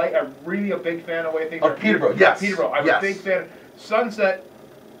 I'm really a big fan of the way things are. Peterborough, yes. Peterborough, I'm a big fan. Sunset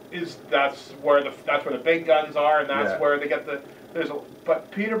that's where the big guns are, and that's where they get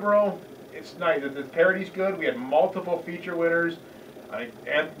but Peterborough, it's nice. The parity's good. We had multiple feature winners. I think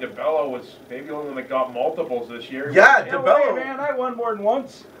Anthony DeBello was maybe the only one that got multiples this year. Yeah, DeBello. Man, I won more than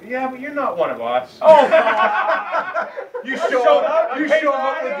once. Yeah, but you're not one of us. Oh, you show up with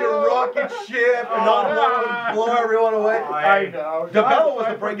your rocket ship and not blow everyone away. I know. DeBello was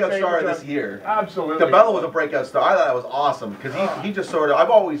the breakout star of this year. Absolutely. DeBello was a breakout star. I thought that was awesome because he just sort of, I've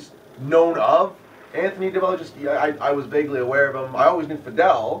always known of Anthony DeBello. I was vaguely aware of him. I always knew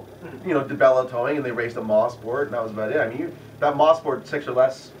Fidel, DeBello towing, and they raced at Mosport, and that was about it. I mean, that Mosport 6 or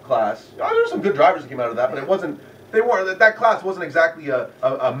less class, there were some good drivers that came out of that, but it wasn't. That class wasn't exactly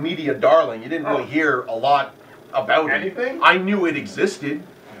a media darling. You didn't really hear a lot about anything. I knew it existed.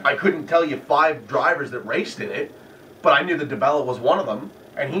 I couldn't tell you 5 drivers that raced in it, but I knew that DeBello was one of them,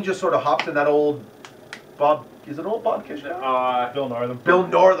 and he just sort of hopped in that old Bob. Is it old Bob Kish? Bill Northam. Bill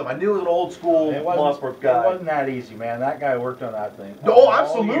Northam. I knew it was an old school Mosport guy. It wasn't that easy, man. That guy worked on that thing. Oh,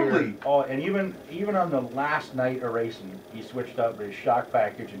 absolutely. And even on the last night of racing, he switched up his shock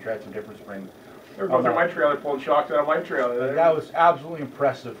package and tried some different springs. They were going through my trailer, pulling shocks out of my trailer. That was absolutely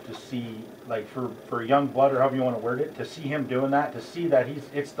impressive to see, like for young blood or however you want to word it, to see him doing that, to see that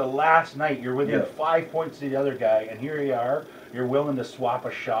it's the last night. You're within 5 points to the other guy, and here you are. You're willing to swap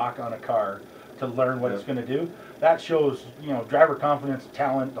a shock on a car to learn what it's going to do. That shows, driver confidence,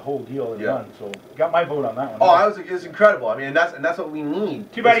 talent, the whole deal in one. So got my vote on that one. Oh, it was incredible. I mean, and that's what we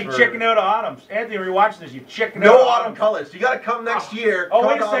need. Too bad you chickened out of autumns. Anthony, were you watching this? You chickened out. No autumn colors. You got to come next year. Oh,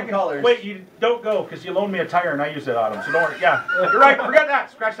 wait a second. Colors. Wait, you don't go because you loaned me a tire and I used that autumn. So don't worry. Yeah, you're right. Forget that.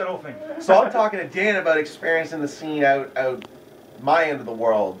 Scratch that whole thing. So I'm talking to Dan about experiencing the scene out my end of the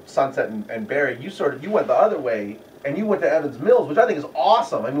world, Sunset and Barrie. You went the other way. And you went to Evans Mills, which I think is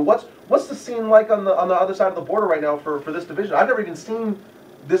awesome. I mean, what's the scene like on the other side of the border right now for this division? I've never even seen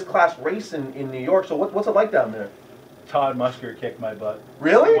this class race in New York. So what's it like down there? Todd Musker kicked my butt.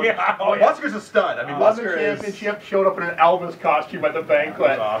 Really? Yeah. Oh, Musker's a stud. I mean, Won the Musker is. championship, showed up in an Elvis costume at the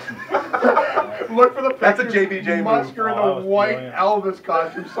banquet. That was awesome. Look for the picture. That's a JBJ move. Musker in Oh, that a was white brilliant. Elvis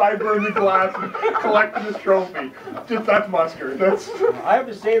costume, sideburn the glasses, collecting his trophy. Just that's Musker. That's. I have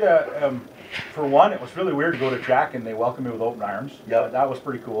to say that, for one, it was really weird to go to track and they welcomed me with open arms. Yep. That was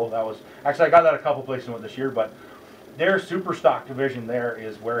pretty cool. That was actually, I got that a couple places with this year, but their super stock division there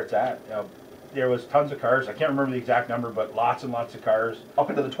is where it's at. There was tons of cars. I can't remember the exact number, but lots and lots of cars. Up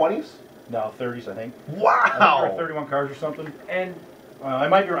into the 20s? No, 30s, I think. Wow! There were 31 cars or something. And I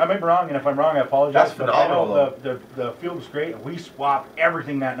might be wrong, and if I'm wrong, I apologize. That's but I know phenomenal, the field was great. We swapped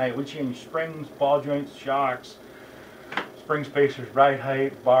everything that night. We changed springs, ball joints, shocks, spring spacers, ride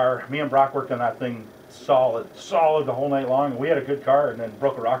height, bar. Me and Brock worked on that thing solid the whole night long. And we had a good car, and then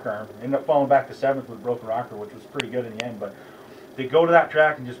broke a rocker arm. Ended up falling back to 7th with broken rocker, which was pretty good in the end. But they go to that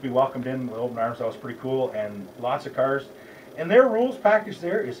track and just be welcomed in with open arms. That was pretty cool, and lots of cars. And their rules package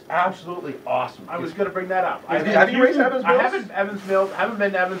there is absolutely awesome. I was going to bring that up. Have you raced Evans Mills? I haven't Evans Mills. Haven't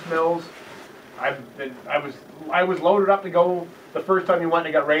been to Evans Mills. I was loaded up to go the first time you went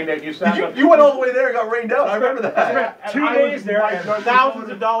and it got rained out. You went all the way there and got rained out. I remember that. And 2 I days was there right and on- thousands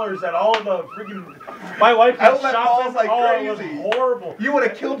of dollars at all the freaking. My wife was Outlet shopping malls like It was crazy. horrible. You would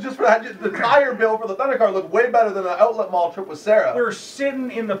have killed just for that. The tire bill for the Thunder car looked way better than an outlet mall trip with Sarah. We were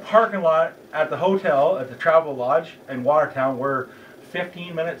sitting in the parking lot at the hotel at the Travel Lodge in Watertown. We're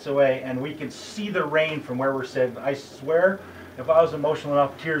 15 minutes away, and we could see the rain from where we're sitting. I swear, if I was emotional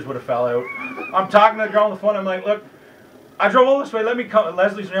enough, tears would have fell out. I'm talking to the girl on the phone. I'm like, look, I drove all this way. Let me come.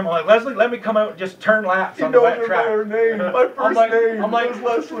 Leslie's name. I'm like, Leslie, let me come out and just turn laps on the wet track. Her name. My first name. I'm like, was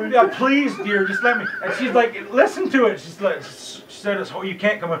Leslie. yeah, please, dear, just let me. And she's like, listen to it. She's like, she said, oh, you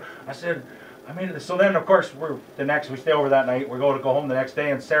can't come out. I said, I made it. So then, of course, we stay over that night. We're going to go home the next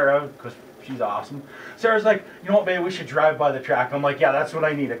day, and Sarah, because she's awesome. Sarah's like, you know what, babe, we should drive by the track. I'm like, yeah, that's what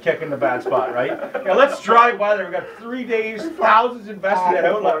I need, a kick in the bad spot, right? Yeah, let's drive by there. We got 3 days, thousands invested in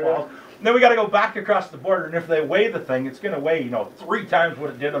outlet walls. And then we got to go back across the border, and if they weigh the thing, it's going to weigh, 3 times what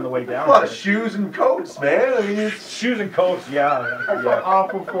it did on the way down. A lot of shoes and coats, man. I mean, it's... Shoes and coats, yeah. I felt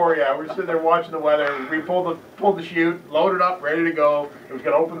awful for you. We're sitting there watching the weather. We pulled the chute, loaded up, ready to go. It was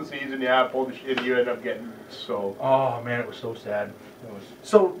going to open the season. Yeah, pulled the chute, and you ended up getting so. Oh man, it was so sad. It was.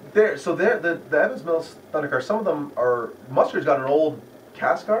 So the Evans Mills Thunder car. Some of them are. Musker's got an old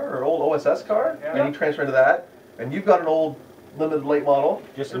CAS car or old OSS car, Yeah. and he transferred into that. And you've got an old limited late model.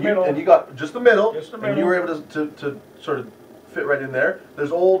 Just the and middle. And you got just the middle. Just the And you middle. were able to sort of fit right in there.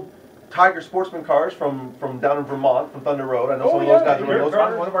 There's old Tiger Sportsman cars from down in Vermont, from Thunder Road. I know some of those guys are in those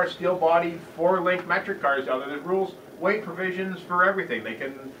cars. One of our steel-bodied 4-link metric cars out there. There's rules, weight provisions for everything. They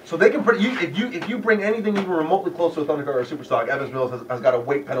can. So they can if you bring anything even remotely close to a Thunder car or a Superstock, Evans Mills has got a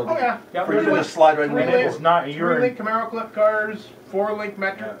weight penalty. Oh yeah, Yeah, For you to just slide right in And the it's not. 3-link Camaro clip cars, 4-link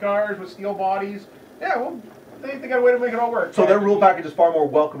metric cars with steel bodies. Yeah, well, they got a way to make it all work. So their rule package is far more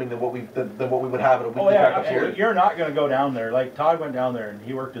welcoming than what we would have at a weekly Oh yeah, track up here. absolutely. You're not going to go down there. Like Todd went down there and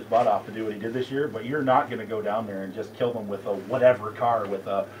he worked his butt off to do what he did this year, but you're not going to go down there and just kill them with a whatever car with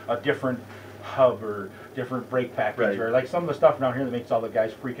a different hub or different brake package Right. or like some of the stuff down here that makes all the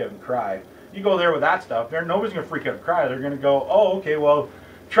guys freak out and cry. You go there with that stuff, nobody's going to freak out and cry. They're going to go, oh, okay, well,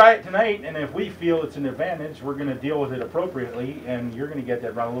 try it tonight, and if we feel it's an advantage, we're going to deal with it appropriately, and you're going to get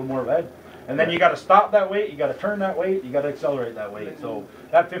that run a little more lead. And then you got to stop that weight, you got to turn that weight, you got to accelerate that weight. So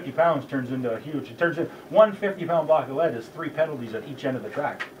that 50 pounds turns into a huge. It turns in one 50-pound block of lead is 3 penalties at each end of the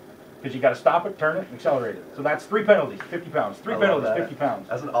track, because you got to stop it, turn it, and accelerate it. So that's 3 penalties, 50 pounds. 3 I love penalties, that. 50 pounds.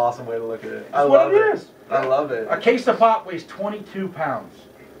 That's an awesome way to look at it. That's what it is. I love it. A case of pop weighs 22 pounds.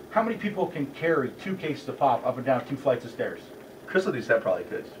 How many people can carry 2 cases of pop up and down 2 flights of stairs? Crystal Doucette probably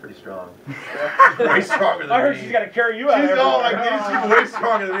could. She's pretty strong. She's way stronger than I heard me. she's got to carry you out. She's everywhere. she's way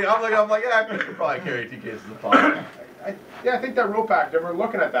stronger than me. I'm like, yeah, I could probably carry 2 cases of pop. I think that rule package. I remember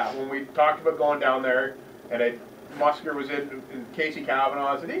looking at that when we talked about going down there, and Musker was in Casey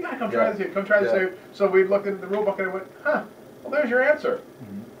Kavanaugh. I said, "You gotta come try this. Come try this." Yeah. Out. So we looked at the rule book and I went, "Huh? Well, there's your answer.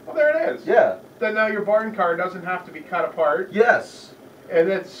 Well, there it is. Yeah. Then now your barn car doesn't have to be cut apart, Yes. and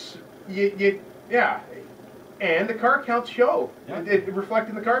it's yeah." And the car counts show. Yeah. It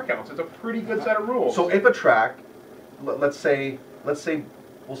reflecting the car counts. It's a pretty good set of rules. So if a track, let's say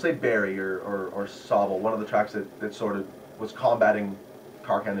we'll say Barrie or Sauble, one of the tracks that sort of was combating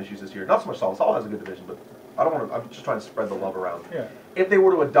car count issues this year. Not so much Sauble. Sauble has a good division, but I don't want to. I'm just trying to spread the love around. Yeah. If they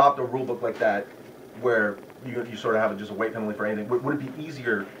were to adopt a rule book like that, where you sort of have just a weight penalty for anything, would it be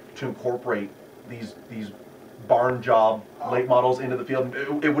easier to incorporate these barn job late models into the field?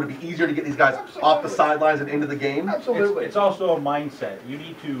 It would be easier to get these guys off the sidelines and into the game. Absolutely. It's also a mindset. You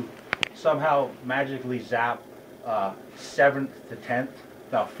need to somehow magically zap 7th to 10th,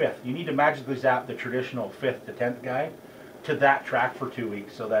 no 5th. You need to magically zap the traditional 5th to 10th guy to that track for 2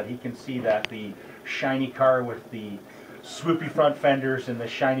 weeks so that he can see that the shiny car with the swoopy front fenders and the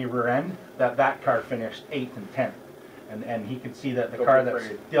shiny rear end, that car finished 8th and 10th. And he can see that the car that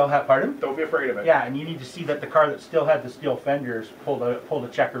still had, pardon? Don't be afraid of it. Yeah, and you need to see that the car that still had the steel fenders pulled a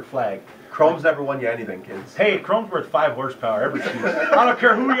checkered flag. Chrome's never won you anything, kids. Hey, Chrome's worth 5 horsepower every piece. I don't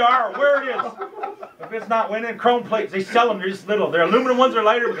care who you are or where it is. If it's not winning, Chrome plates, they sell them, they're just little. Their aluminum ones are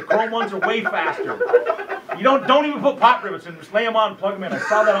lighter, but the Chrome ones are way faster. You don't even put pop rivets in, just lay them on and plug them in. I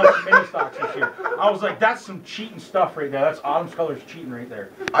saw that on some mini stocks this year. I was like, that's some cheating stuff right there. That's Autumn's Colors cheating right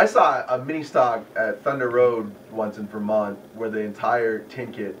there. I saw a mini stock at Thunder Road once in Vermont where the entire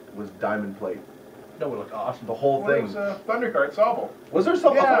tin kit was diamond plate. That would look awesome. The whole thing. It was a Thunder car at Salvo. Was there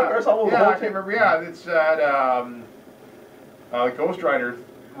something? Yeah, I saw yeah, I can't remember. Yeah, it's had Ghost Rider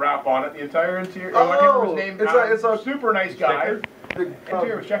wrap on it. The entire interior. I can't remember his name. It's a super nice guy. The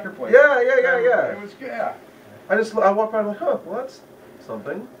interior was checker plate. Yeah. It was yeah. I walked by and I'm like, huh, well that's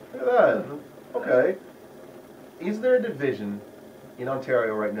something. Look at that. Okay. Is there a division in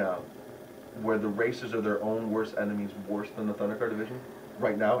Ontario right now where the racers are their own worst enemies, worse than the Thundercar division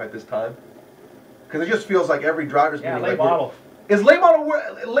right now at this time? Because it just feels like every driver's meeting. Late model. Is late model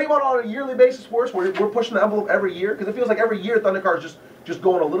on a yearly basis worse? We're pushing the envelope every year because it feels like every year Thundercar is just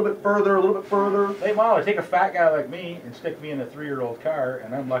going a little bit further, a little bit further. Late model. Take a fat guy like me and stick me in a 3-year-old car,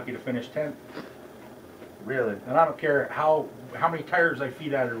 and I'm lucky to finish 10th. Really? And I don't care how many tires I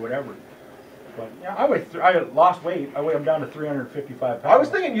feed at it or whatever. But yeah, I lost weight. I'm down to 355 pounds. I was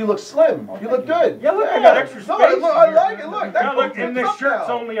thinking you look slim. You look good. Yeah, look, I got extra space. I like it. Look, yeah, look, and this shirt's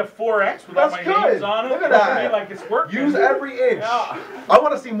only a 4X without my names on it. Look at that. Like it's working. Use every inch. Yeah. I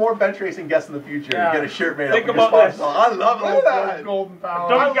want to see more bench racing guests in the future. Yeah. Get a shirt made Think up. about this. I love it. Look at that. Golden power.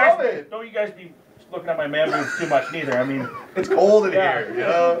 Don't you guys be looking at my man boobs too much neither. I mean, it's cold in here. You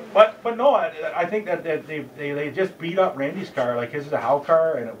know? But no, I think that they just beat up Randy's car. Like his is a Howe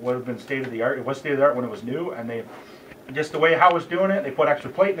car, and it would have been state of the art. It was state of the art when it was new, and they just the way Howe was doing it, they put extra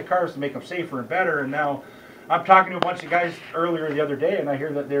plate in the cars to make them safer and better. And now I'm talking to a bunch of guys earlier the other day, and I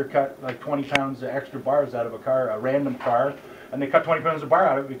hear that they're cut like 20 pounds of extra bars out of a car, a random car, and they cut 20 pounds of bar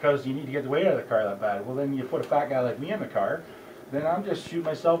out of it because you need to get the weight out of the car that bad. Well, then you put a fat guy like me in the car, then I'm just shooting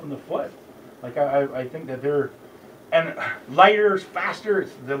myself in the foot. Like I think that they're, and lighter, faster,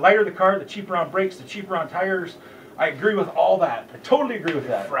 the lighter the car, the cheaper on brakes, the cheaper on tires. I agree with all that. I totally agree with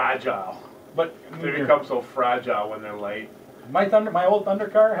that. Fragile. But they become so fragile when they're light. My old Thunder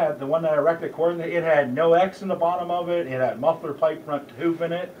car had the one that I wrecked at Corden. It had no X in the bottom of it. It had muffler pipe front tube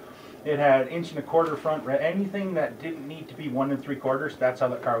in it. It had 1.25" front. Anything that didn't need to be 1 3/4. That's how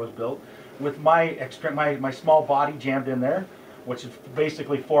that car was built. With my small body jammed in there, which is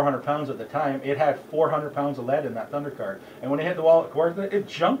basically 400 pounds at the time, it had 400 pounds of lead in that Thunder car. And when it hit the wall at Corden, it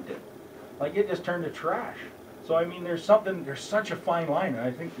junked it. Like it just turned to trash. So I mean, there's such a fine line. And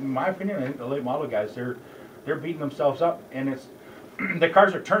I think, in my opinion, I think the late model guys, they're beating themselves up. And it's, the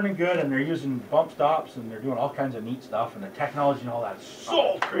cars are turning good, and they're using bump stops, and they're doing all kinds of neat stuff. And the technology and all that's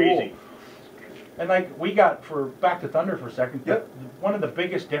so crazy. And like we got, back to Thunder for a second, one of the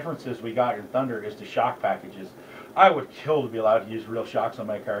biggest differences we got in Thunder is the shock packages. I would kill to be allowed to use real shocks on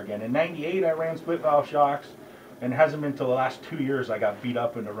my car again. In '98, I ran split valve shocks, and it hasn't been until the last 2 years I got beat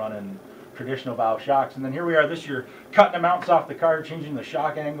up into running traditional valve shocks. And then here we are this year, cutting the mounts off the car, changing the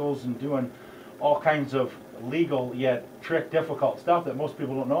shock angles, and doing all kinds of legal yet difficult stuff that most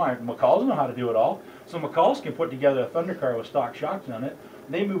people don't know. McCall's know how to do it all. So McCall's can put together a Thunder car with stock shocks on it.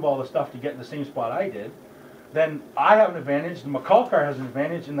 They move all the stuff to get in the same spot I did. Then I have an advantage, the McCall car has an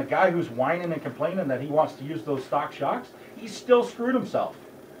advantage, and the guy who's whining and complaining that he wants to use those stock shocks, he's still screwed himself.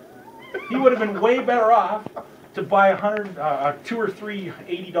 He would have been way better off to buy 2 or 3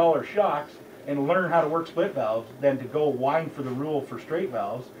 $80 shocks and learn how to work split valves than to go whine for the rule for straight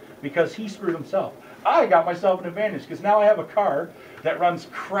valves, because he screwed himself. I got myself an advantage because now I have a car that runs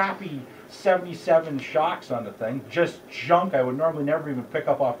crappy 77 shocks on the thing, just junk I would normally never even pick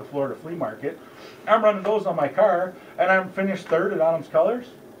up off the floor at a flea market. I'm running those on my car, and I'm finished third at Autumn's Colors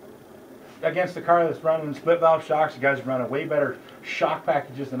against the car that's running split valve shocks. The guys are running way better shock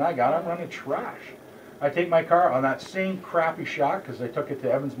packages than I got. I'm running trash. I take my car on that same crappy shock because I took it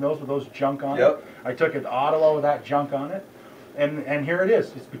to Evans Mills with those junk on it. I took it to Ottawa with that junk on it. And here it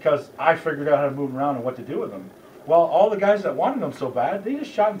is. It's because I figured out how to move them around and what to do with them. Well, all the guys that wanted them so bad, they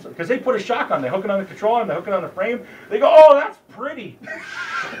just shot them because they put a shock on. They hook it on the control arm, they hook it on the frame. They go, "Oh, that's pretty."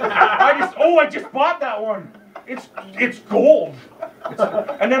 I just bought that one. It's gold.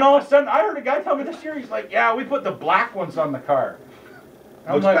 And then all of a sudden, I heard a guy tell me this year. He's like, "Yeah, we put the black ones on the car."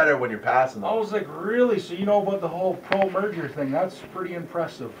 Looks like, better when you're passing them. I was like, really? So you know about the whole pro merger thing? That's pretty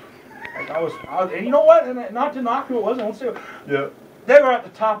impressive. Like and you know what? And not to knock who it was, I won't say. Yeah. They were at the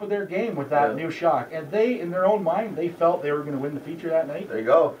top of their game with that Yeah. new shock, and they, in their own mind, they felt they were going to win the feature that night. There you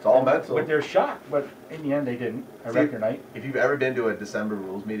go. It's all mental. With their shock, but in the end, they didn't. I wrecked their night. If you've ever been to a December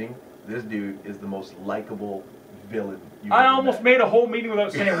rules meeting, this dude is the most likable villain you've I ever almost met. made a whole meeting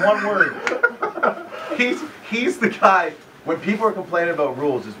without saying one word. He's the guy. When people are complaining about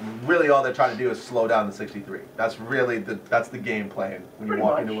rules, is really all they're trying to do is slow down the 63. That's really that's the game plan when you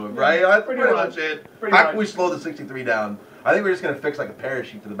walk into it, right? That's pretty much it. How can we slow the 63 down? I think we're just gonna fix like a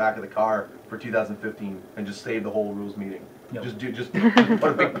parachute to the back of the car for 2015 and just save the whole rules meeting. Yep. Just put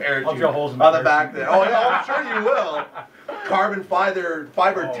a big parachute I'll drill holes in on the the back there. Oh yeah, I'm sure you will. Carbon fiber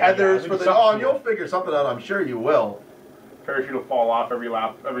tethers for the. Oh, you'll figure something out. I'm sure you will. Parachute will fall off every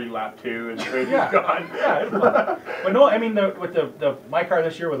lap two, and the Yeah. gone. Yeah, but no, I mean with my car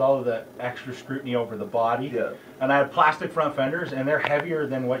this year with all of the extra scrutiny over the body, Yeah. and I had plastic front fenders, and they're heavier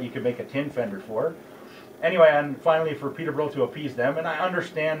than what you could make a tin fender for. Anyway, and finally for Peterborough to appease them, and I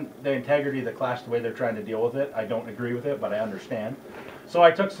understand the integrity of the class, the way they're trying to deal with it. I don't agree with it, but I understand. So I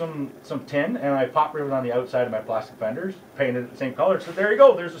took some tin and I pop ribbon on the outside of my plastic fenders, painted it the same color. So there you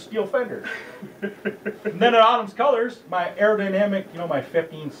go, there's a steel fender. And then at Autumn's Colors, my aerodynamic, my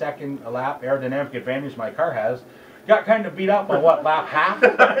 15-second a lap aerodynamic advantage my car has, got kind of beat up on what, lap half?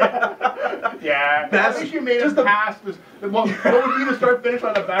 Yeah, at least you made it past this. What would be the start finish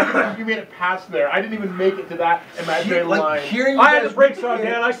on the back? You made it past there. I didn't even make it to that imaginary line. I had the brakes on,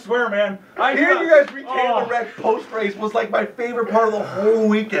 Dan. I swear, man. Hearing you guys recant the wreck post race was like my favorite part of the whole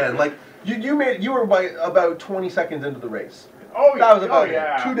weekend. Like you were by about 20 seconds into the race. Oh yeah. That was about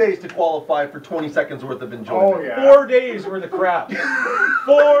it. 2 days to qualify for 20 seconds worth of enjoyment. Oh yeah. 4 days worth of crap.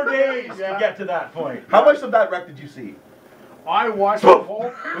 4 days to get to that point. How much of that wreck did you see? I watched the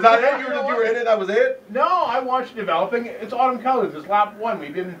whole. Was that it? You were in it. That was it. No, I watched developing. It's Autumn Colors. It's lap one.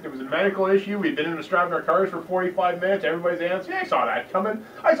 There was a medical issue. We'd been in the driving our cars for 45 minutes. Everybody's answering. Yeah, I saw that coming.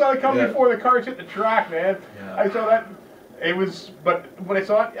 I saw it coming before the cars hit the track, man. Yeah. I saw that. It was, but when I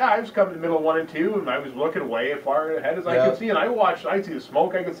saw it, I was coming in the middle of 1 and 2, and I was looking way as far ahead as I could see. And I see the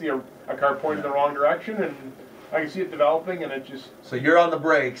smoke. I could see a car pointing in the wrong direction, and I could see it developing, and it just. So you're on the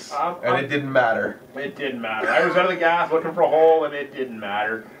brakes, and it didn't matter. It didn't matter. I was out of the gas looking for a hole, and it didn't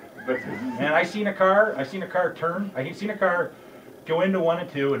matter. But man, I seen a car turn. I seen a car go into 1 and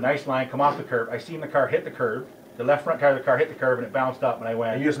 2, a nice line, come off the curb. I seen the car hit the curb. The left front tire of the car hit the curb, and it bounced up, and I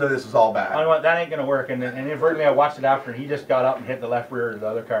went. And you just know this was all bad. I went, that ain't gonna work. And inadvertently, I watched it after, and he just got up and hit the left rear of the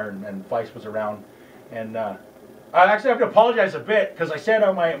other car, and Weiss was around. And I actually have to apologize a bit because I said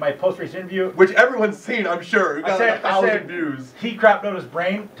on my post-race interview, which everyone's seen, I'm sure. We got I like 1,000 said views. He crapped out his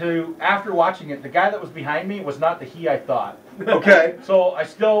brain. After watching it, the guy that was behind me was not the he I thought. Okay. So I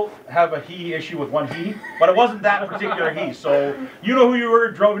still have a he issue with one he, but it wasn't that particular he. So you know who you were,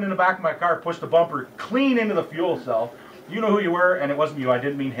 drove in the back of my car, pushed the bumper clean into the fuel cell. You know who you were, and it wasn't you. I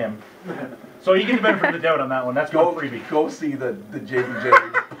didn't mean him. So you get the benefit of the doubt on that one. That's one freebie. Go see the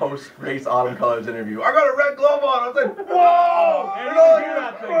JBJ post-race Autumn Colors interview. I got a red glove on. I was like, whoa! And you can hear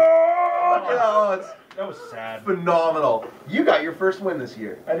that thing. Oh, That was sad. Phenomenal. You got your first win this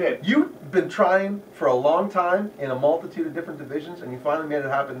year. I did. You've been trying for a long time in a multitude of different divisions, and you finally made it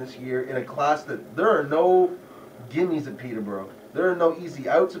happen this year in a class that there are no gimmies at Peterborough. There are no easy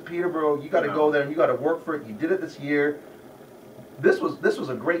outs at Peterborough. You got to go there and you got to work for it. You did it this year. This was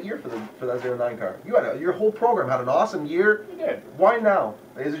a great year for that 09 car. Your whole program had an awesome year. You did. Why now?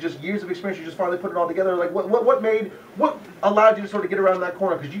 Is it just years of experience? You just finally put it all together. Like what allowed you to sort of get around that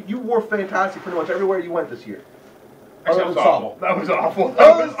corner? Because you wore fantastic pretty much everywhere you went this year. That was awful. That was awful.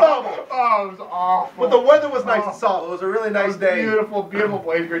 That was awful. Oh, it was awful. But the weather was nice and soft. It was a really nice day. Beautiful, beautiful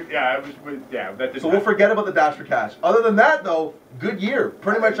place. Yeah, it was. Yeah, that did. So we'll forget about the dash for cash. Other than that, though, good year.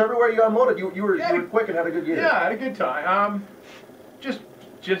 Pretty much everywhere you unloaded, you were quick and had a good year. Yeah, I had a good time.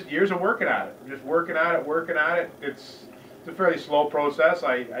 Just years of working at it. Just working at it. It's a fairly slow process.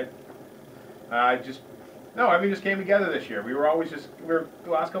 Just came together this year. We were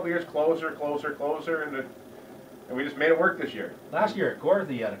the last couple of years closer, and we just made it work this year. Last year at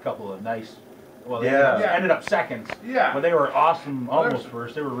Gorthy had a couple of nice. Well, they Yeah. ended up seconds. Yeah. But they were awesome, almost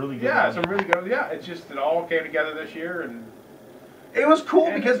first. They were really good. Yeah, some really good. Yeah, it all came together this year, and It was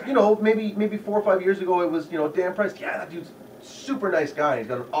cool because maybe 4 or 5 years ago it was Dan Price. Yeah, that dude's super nice guy. He's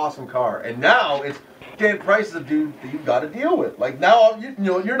got an awesome car, and now it's Dan Price is a dude that you've got to deal with. Like now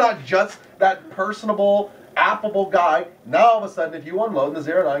you're not just that personable, affable guy. Now all of a sudden, if you unload in the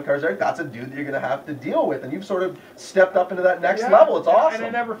 09 cars, that's a dude that you're going to have to deal with, and you've sort of stepped up into that next level. It's awesome.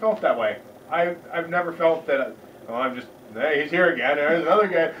 And I never felt that way. I've never felt that Well, I'm just, hey, he's here again. There's another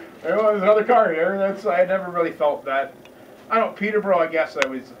guy. There's another car here. I never really felt that. I don't, Peterborough, I guess I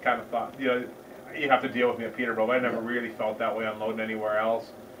always kind of thought, you know, you have to deal with me at Peterborough, but I never really felt that way unloading anywhere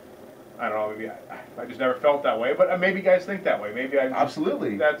else. I don't know, maybe I just never felt that way, but maybe you guys think that way. Maybe I just,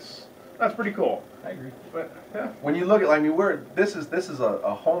 absolutely. That's pretty cool. I agree. But yeah. When you look at, I mean, this is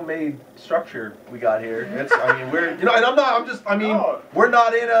a homemade structure we got here. It's, I mean, we're, you know, and we're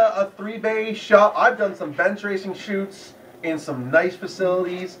not in a 3-bay shop. I've done some bench racing shoots in some nice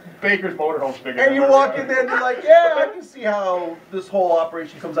facilities. Baker's Motorhome's bigger. And you walk in there and you're like, yeah, I can see how this whole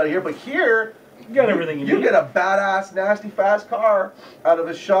operation comes out of here. But here, you got everything you need. You get a badass, nasty, fast car out of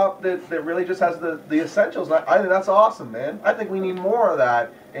a shop that really just has the essentials. And I think that's awesome, man. I think we need more of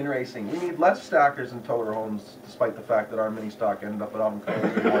that in racing. We need less stackers and toter homes, despite the fact that our mini stock ended up at Avon.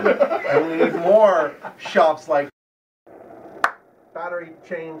 And we need more shops like battery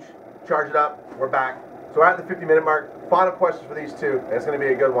change, charge it up, we're back. So we're at the 50-minute mark. Final questions for these two, and it's going to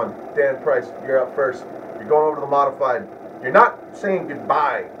be a good one. Dan Price, you're up first. You're going over to the modified. You're not saying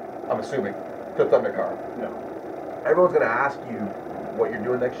goodbye, I'm assuming, to Thunder Car. No. Everyone's going to ask you what you're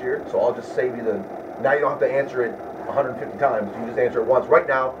doing next year, so I'll just save you the. Now you don't have to answer it 150 times. You just answer it once. Right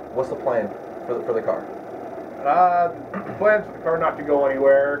now, what's the plan for the car? The plan's for the car not to go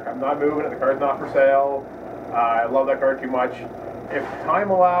anywhere. I'm not moving it. The car's not for sale. I love that car too much. If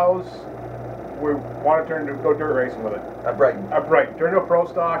time allows, we want to go dirt racing with it. At Brighton. At Brighton. Turn to a pro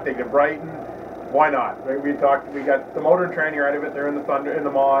stock, take it to Brighton. Why not? We got the motor and tranny out of it. They're in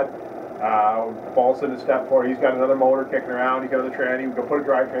the mod. Paulson is step 4. He's got another motor kicking around. He's got another tranny. We can put a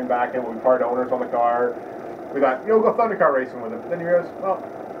drivetrain back in. We'll be part owners on the car. We thought, you know, go Thunder Car racing with it. Then you realize, well,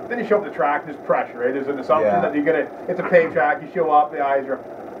 then you show up the track. There's pressure, right? There's an assumption that you're gonna. It's a paved track. You show up, the eyes are.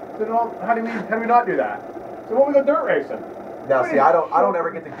 So, well, how do we not do that? So, well, we go dirt racing. Now, see, I don't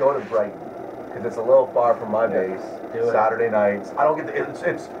ever get to go to Brighton because it's a little far from my base. Saturday nights. I don't get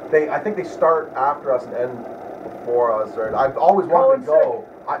to. I think they start after us and end before us. Or I've always wanted to go.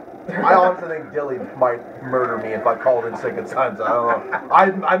 I honestly think Dilly might murder me if I called in sick at times. I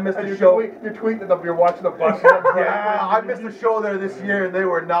don't know. I missed the show. You're tweeting them. You're watching the bus. Yeah, I missed the show there this year, and they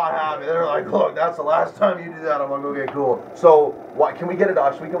were not happy. They were like, "Look, that's the last time you do that." I'm like, "Okay, cool." So, can we get it to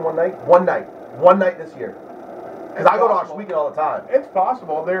Oshweekend one night? One night this year. Because I go to Oshweekend all the time. It's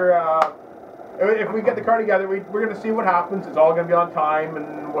possible. If we get the car together, we're going to see what happens. It's all going to be on time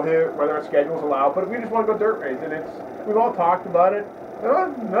and whether our schedules allow. But if we just want to go dirt racing, we've all talked about it.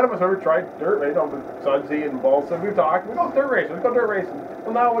 None of us ever tried dirt racing with Sudsy and Bolson. We've talked. We go dirt racing. Let's go dirt racing.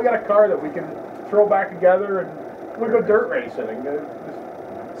 Well, now we got a car that we can throw back together and we go dirt racing. And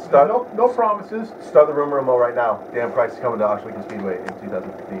no promises. Start the rumor mill right now. Dan Price is coming to Oshweekend Speedway in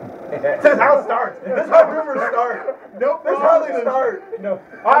 2015. This is how it starts. This is how rumors start. No promises. This is how they start. No.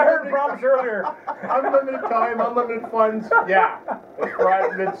 I heard the promise earlier. Unlimited time, unlimited funds. Yeah. That's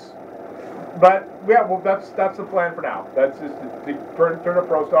right. But yeah, well, that's the plan for now. That's just to turn a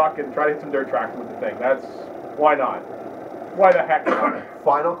pro stock and try to hit some dirt tracks with the thing. That's why not? Why the heck not?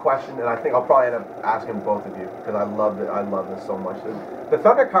 Final question, and I think I'll probably end up asking both of you because I love it. I love this so much. The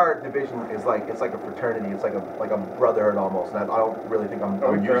Thunder Car division is like a fraternity. It's like a brotherhood almost. And I don't really think I'm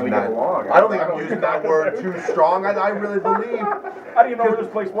using that. I don't think I'm using that word too strong. I really believe. How do you know where this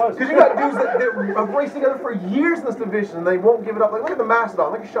place was? Because you got dudes that have raced together for years in this division, and they won't give it up. Like look at the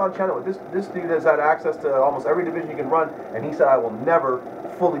Mastodon. Look at Sean Chenoweth. This dude has had access to almost every division you can run, and he said, "I will never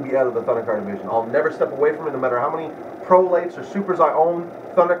fully be out of the Thunder Car division. I'll never step away from it, no matter how many pro lights or supers I own.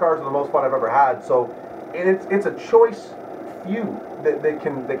 Thunder Cars are the most fun I've ever had." So, and it's a choice few that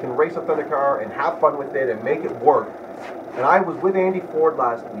can race a Thunder Car and have fun with it and make it work. And I was with Andy Ford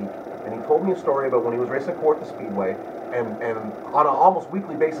last week, and he told me a story about when he was racing Kawartha Speedway, and on an almost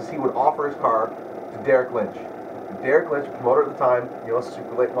weekly basis he would offer his car to Derek Lynch. Derek Lynch, promoter at the time, you know,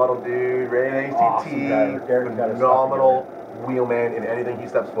 super late model dude, ran ACT, phenomenal wheelman in anything he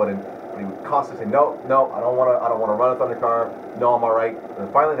steps foot in. But he would constantly say, no, I don't want to run a Thunder Car. No, I'm all right. And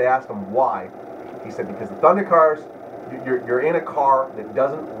then finally they asked him why. He said, because the Thunder Cars, you're in a car that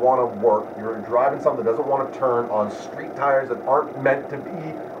doesn't want to work. You're driving something that doesn't want to turn on street tires that aren't meant to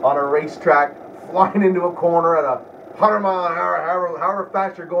be on a racetrack, flying into a corner at a 100 mile an hour, however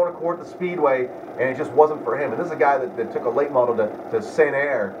fast you're going to Kawartha Speedway, and it just wasn't for him. And this is a guy that took a late model to Saint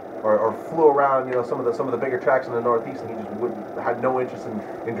Air or flew around, you know, some of the bigger tracks in the Northeast, and he just had no interest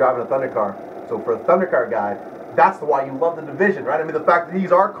in driving a Thunder Car. So for a Thunder Car guy, that's why you love the division, right? I mean, the fact that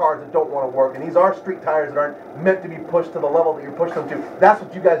these are cars that don't want to work, and these are street tires that aren't meant to be pushed to the level that you're pushing them to. That's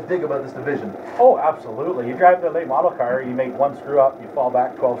what you guys dig about this division. Oh, absolutely. You drive the late model car, you make one screw up, you fall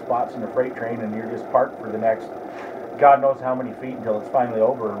back 12 spots in the freight train, and you're just parked for the next God knows how many feet until it's finally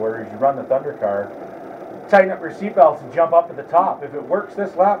over. Whereas you run the Thunder Car, tighten up your seatbelts and jump up at the top. If it works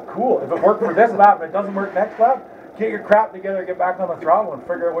this lap, cool. If it worked for this lap and it doesn't work next lap, get your crap together, get back on the throttle, and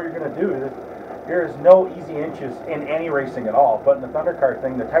figure out what you're going to do. There is no easy inches in any racing at all. But in the Thundercar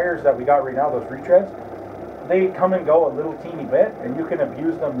thing, the tires that we got right now, those retreads, they come and go a little teeny bit, and you can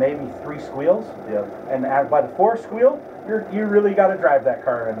abuse them maybe 3 squeals. Yeah. And by the 4th squeal, you really got to drive that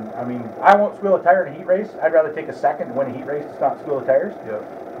car. And I mean, I won't squeal a tire in a heat race. I'd rather take a second and win a heat race to not squeal the tires. Yeah.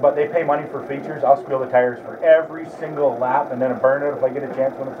 But they pay money for features. I'll squeal the tires for every single lap, and then burn it if I get a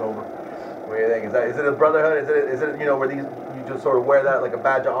chance when it's over. What do you think? Is it a brotherhood? Is it where you just sort of wear that like a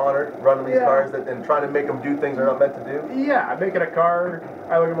badge of honor, running these cars and trying to make them do things they're not meant to do? Yeah, making a car.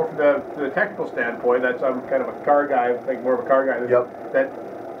 I look at it more from the technical standpoint. I'm kind of a car guy. I think more of a car guy.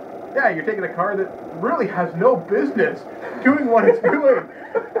 Yeah, you're taking a car that really has no business doing what it's doing,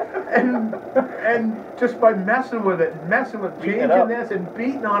 and just by messing with it, changing this and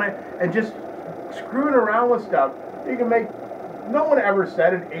beating on it, and just screwing around with stuff, you can make. No one ever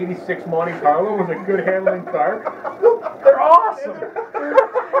said an '86 Monte Carlo was a good handling car. They're awesome. They're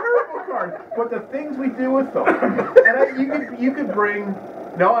terrible cars. But the things we do with them, and you could bring.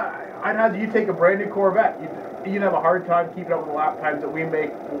 No, I'd have you take a brand new Corvette. You'd have a hard time keeping up with the lap times that we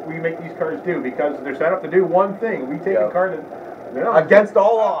make these cars do, because they're set up to do one thing. We take a car that against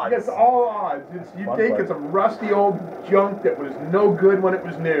all odds. Against all odds. You take some rusty old junk that was no good when it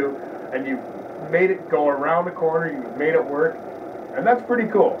was new, and you made it go around the corner. You made it work, and that's pretty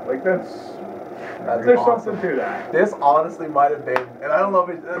cool. Like there's awesome. Something to that. This honestly might have been, and I don't know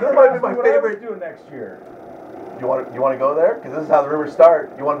if this might be my favorite. Do next year. You want to go there? Because this is how the rumors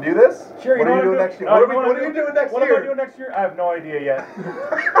start. You want to do this? Sure. What are you doing next year? What are you doing next year? What am I doing next year? I have no idea yet.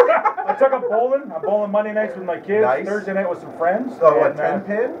 I took up bowling. I'm bowling Monday nights with my kids. Nice. Thursday night with some friends. Oh, what, 10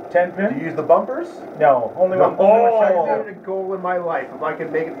 pin? 10 pin. Do you use the bumpers? No, only one. I had a goal in my life. If I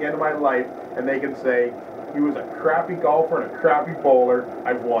could make it at the end of my life, and they can say he was a crappy golfer and a crappy bowler,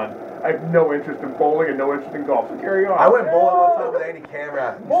 I've won. I have no interest in bowling and no interest in golf, so carry on. I went bowling one time with Andy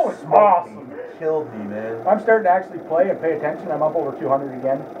Camerath. Bowling's awesome. Killed me, man. I'm starting to actually play and pay attention. I'm up over 200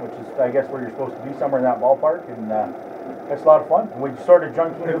 again, which is, I guess, where you're supposed to be, somewhere in that ballpark, and it's a lot of fun. We sort of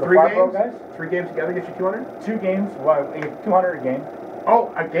junked into the Fargo guys. 3 games together get you 200? 2 games, 200 a game.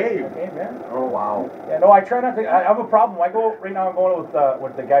 Oh, a game? A game, yeah. Oh, wow. Yeah, no, I try not to. I have a problem. Right now I'm going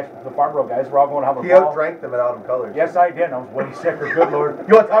with the guys, the Fargo guys. We're all going to have a ball. He outdrank them at Autumn Colors. Yes, I did. I was way sicker. Good Lord.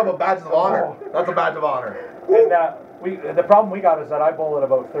 You want to talk about badges of honor? That's a badge of honor. And the problem we got is that I bowl at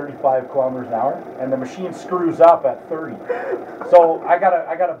about 35 kilometers an hour, and the machine screws up at 30. So I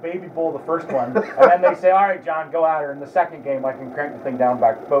gotta baby bowl the first one, and then they say, all right, John, go at her. In the second game, I can crank the thing down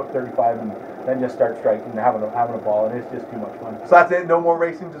back about 35, and then just start striking and having a ball, and it's just too much fun. So that's it. No more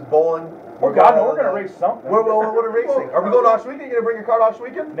racing, just bowling. Oh God, no, we're gonna race something. What are racing? Are we going to Oshweekend? You gonna bring your car to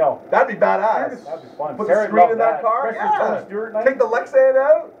Oshweekend? No. That'd be badass. That'd be fun. Put the screen in that car. Yeah. Stewart take the Lexan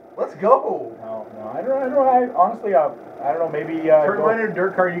out. Let's go. No, I don't. Honestly, I don't know. Maybe. Turn mine in a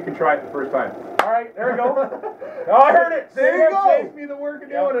dirt car. You can try it the first time. All right, there we go. Oh, I heard it. There you go. Saves me the work of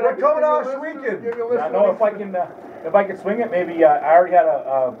doing it. We're coming to Oshweekend. I know if I could swing it. Maybe I already had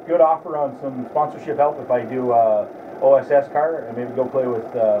a good offer on some sponsorship help if I do OSS car, and maybe go play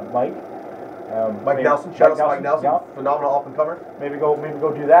with Mike. Mike Nelson. Shout out to Mike Nelson. Yeah. Phenomenal up and comer. Maybe go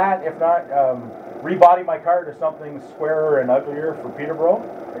do that. If not, rebody my car to something squarer and uglier for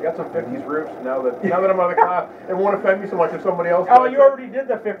Peterborough. I got some 50s roofs now that I'm out of the class. It won't offend me so much if somebody else. Oh, you already did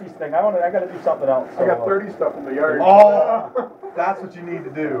the 50s thing. I got to do something else. So, I got 30 stuff in the yard. Oh, that's what you need to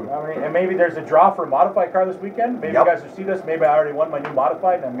do. I mean, and maybe there's a draw for a modified car this weekend. Maybe you guys will see this. Maybe I already won my new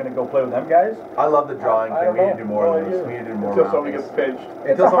modified, and I'm going to go play with them guys. I love the drawing thing. We need to do more of this. We need to do more. Until somebody gets pinched.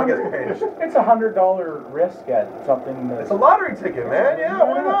 Until someone gets pinched. It's $100 risk at something. It's a lottery ticket, man. Yeah,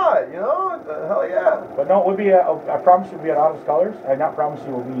 why not? You know, hell yeah. But no, it would be. I promise you, we'll be at Autumn's Colors. I not promise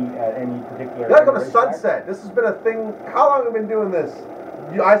you we'll be at any particular. You gotta come to Sunset. This has been a thing. How long have we been doing this?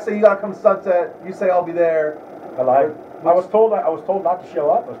 I say you gotta come to Sunset. You say I'll be there. I lied. I was told not to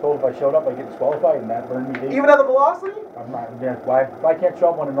show up. I was told if I showed up, I'd get disqualified, and that burned me deep. Even at the Velocity? I'm not. Yeah, why? If I can't show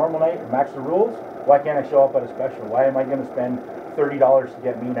up on a normal night and match the rules, why can't I show up at a special? Why am I going to spend $30 to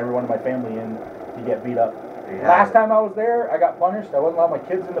get me and everyone in my family in to get beat up? Yeah. Last time I was there, I got punished. I wasn't allowed my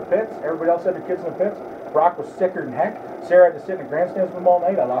kids in the pits. Everybody else had their kids in the pits. Brock was sicker than heck. Sarah had to sit in the grandstands with him all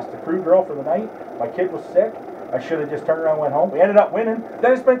night. I lost the crew girl for the night. My kid was sick. I should have just turned around and went home. We ended up winning.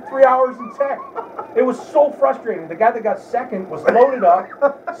 Then I spent 3 hours in tech. It was so frustrating. The guy that got second was loaded up,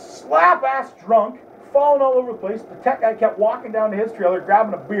 slap-ass drunk, falling all over the place. The tech guy kept walking down to his trailer,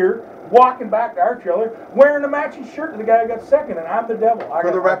 grabbing a beer, walking back to our trailer, wearing a matching shirt to the guy who got second, and I'm the devil.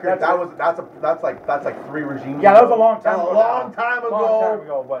 For the record, that's like 3 regimes. Yeah, that was a long time ago. Long time ago. Long time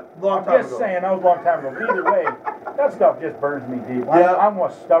ago, but I'm just saying, that was a long time ago. But either way, that stuff just burns me deep. Yeah. I'm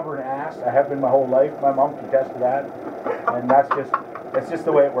a stubborn ass. I have been my whole life. My mom can attest to that. And that's just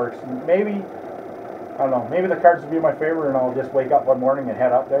the way it works. And maybe, I don't know, maybe the cards will be my favor and I'll just wake up one morning and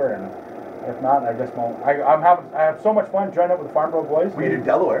head up there, and if not, I just won't. I have so much fun joining up with the Farm Bro boys. We can do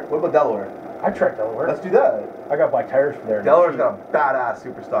Delaware. What about Delaware? I tried Delaware. Let's do that. I got to buy tires for there. Delaware's got a badass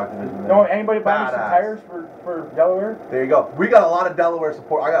super stock division. Man. No, anybody buy me some tires for Delaware? There you go. We got a lot of Delaware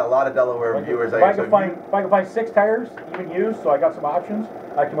support. I got a lot of Delaware viewers. If I can find 6 tires, even used, so I got some options,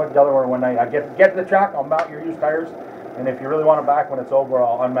 I come up to Delaware one night. I get to the track, I'll mount your used tires, and if you really want them back when it's over,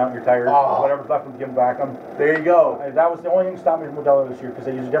 I'll unmount your tires. Whatever's left, give them back them. There you go. That was the only thing that stopped me from Delaware this year, because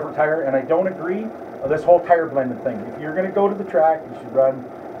they use a different tire, and I don't agree with this whole tire blending thing. If you're going to go to the track, you should run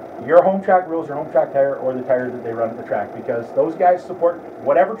your home track rules, your home track tire, or the tires that they run at the track, because those guys support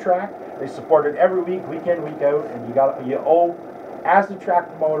whatever track. They support it every week, week in, week out, and you owe, as the track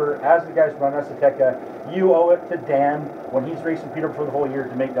promoter, as the guys run, as the tech guy, you owe it to Dan when he's racing Peter for the whole year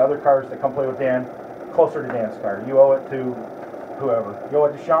to make the other cars that come play with Dan closer to Dan's car. You owe it to whoever. You owe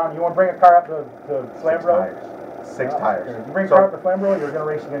it to Sean. You want to bring a car up to Flamborough? 6 tires. You bring a car up to Flamborough, you're going to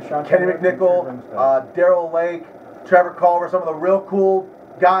race against Sean. Kenny McNichol, Daryl Lake, Trevor Culver, some of the real cool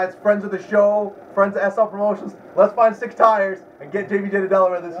guys, friends of the show, friends of SL Promotions. Let's find 6 tires and get JBJ to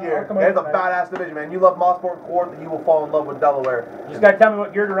Delaware this year. It's a badass division, man. You love Mosport Court, then you will fall in love with Delaware. You just got to tell me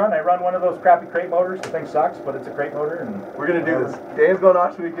what gear to run. I run one of those crappy crate motors. The thing sucks, but it's a crate motor. And we're going to do this. Dan's going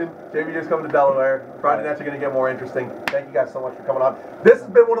off this weekend. JBJ's coming to Delaware. Friday nights are going to get more interesting. Thank you guys so much for coming on. This has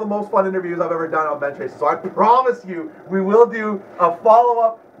been one of the most fun interviews I've ever done on bench races. So I promise you, we will do a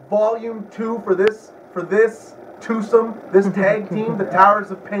follow-up volume 2 for this twosome, this tag team, the Towers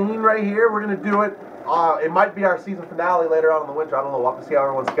of Pain right here. We're going to do it. It might be our season finale later on in the winter. I don't know. We'll have to see how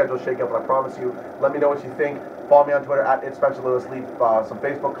everyone's schedules shake up, but I promise you, let me know what you think. Follow me on Twitter at @ItSpencerLewis. Leave some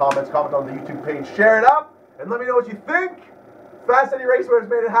Facebook comments. Comment on the YouTube page. Share it up, and let me know what you think. Fast Eddie Racewear has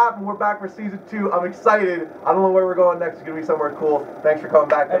made it happen. We're back for season 2. I'm excited. I don't know where we're going next. It's going to be somewhere cool. Thanks for coming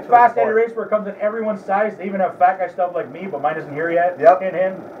back. And Fast Eddie Racewear comes in everyone's size. They even have fat guy stuff like me, but mine isn't here yet. Yep.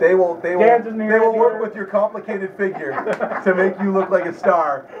 And they will work with your complicated figure to make you look like a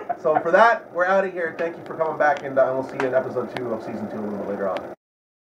star. So for that, we're out of here. Thank you for coming back, and we'll see you in episode 2 of season 2 a little bit later on.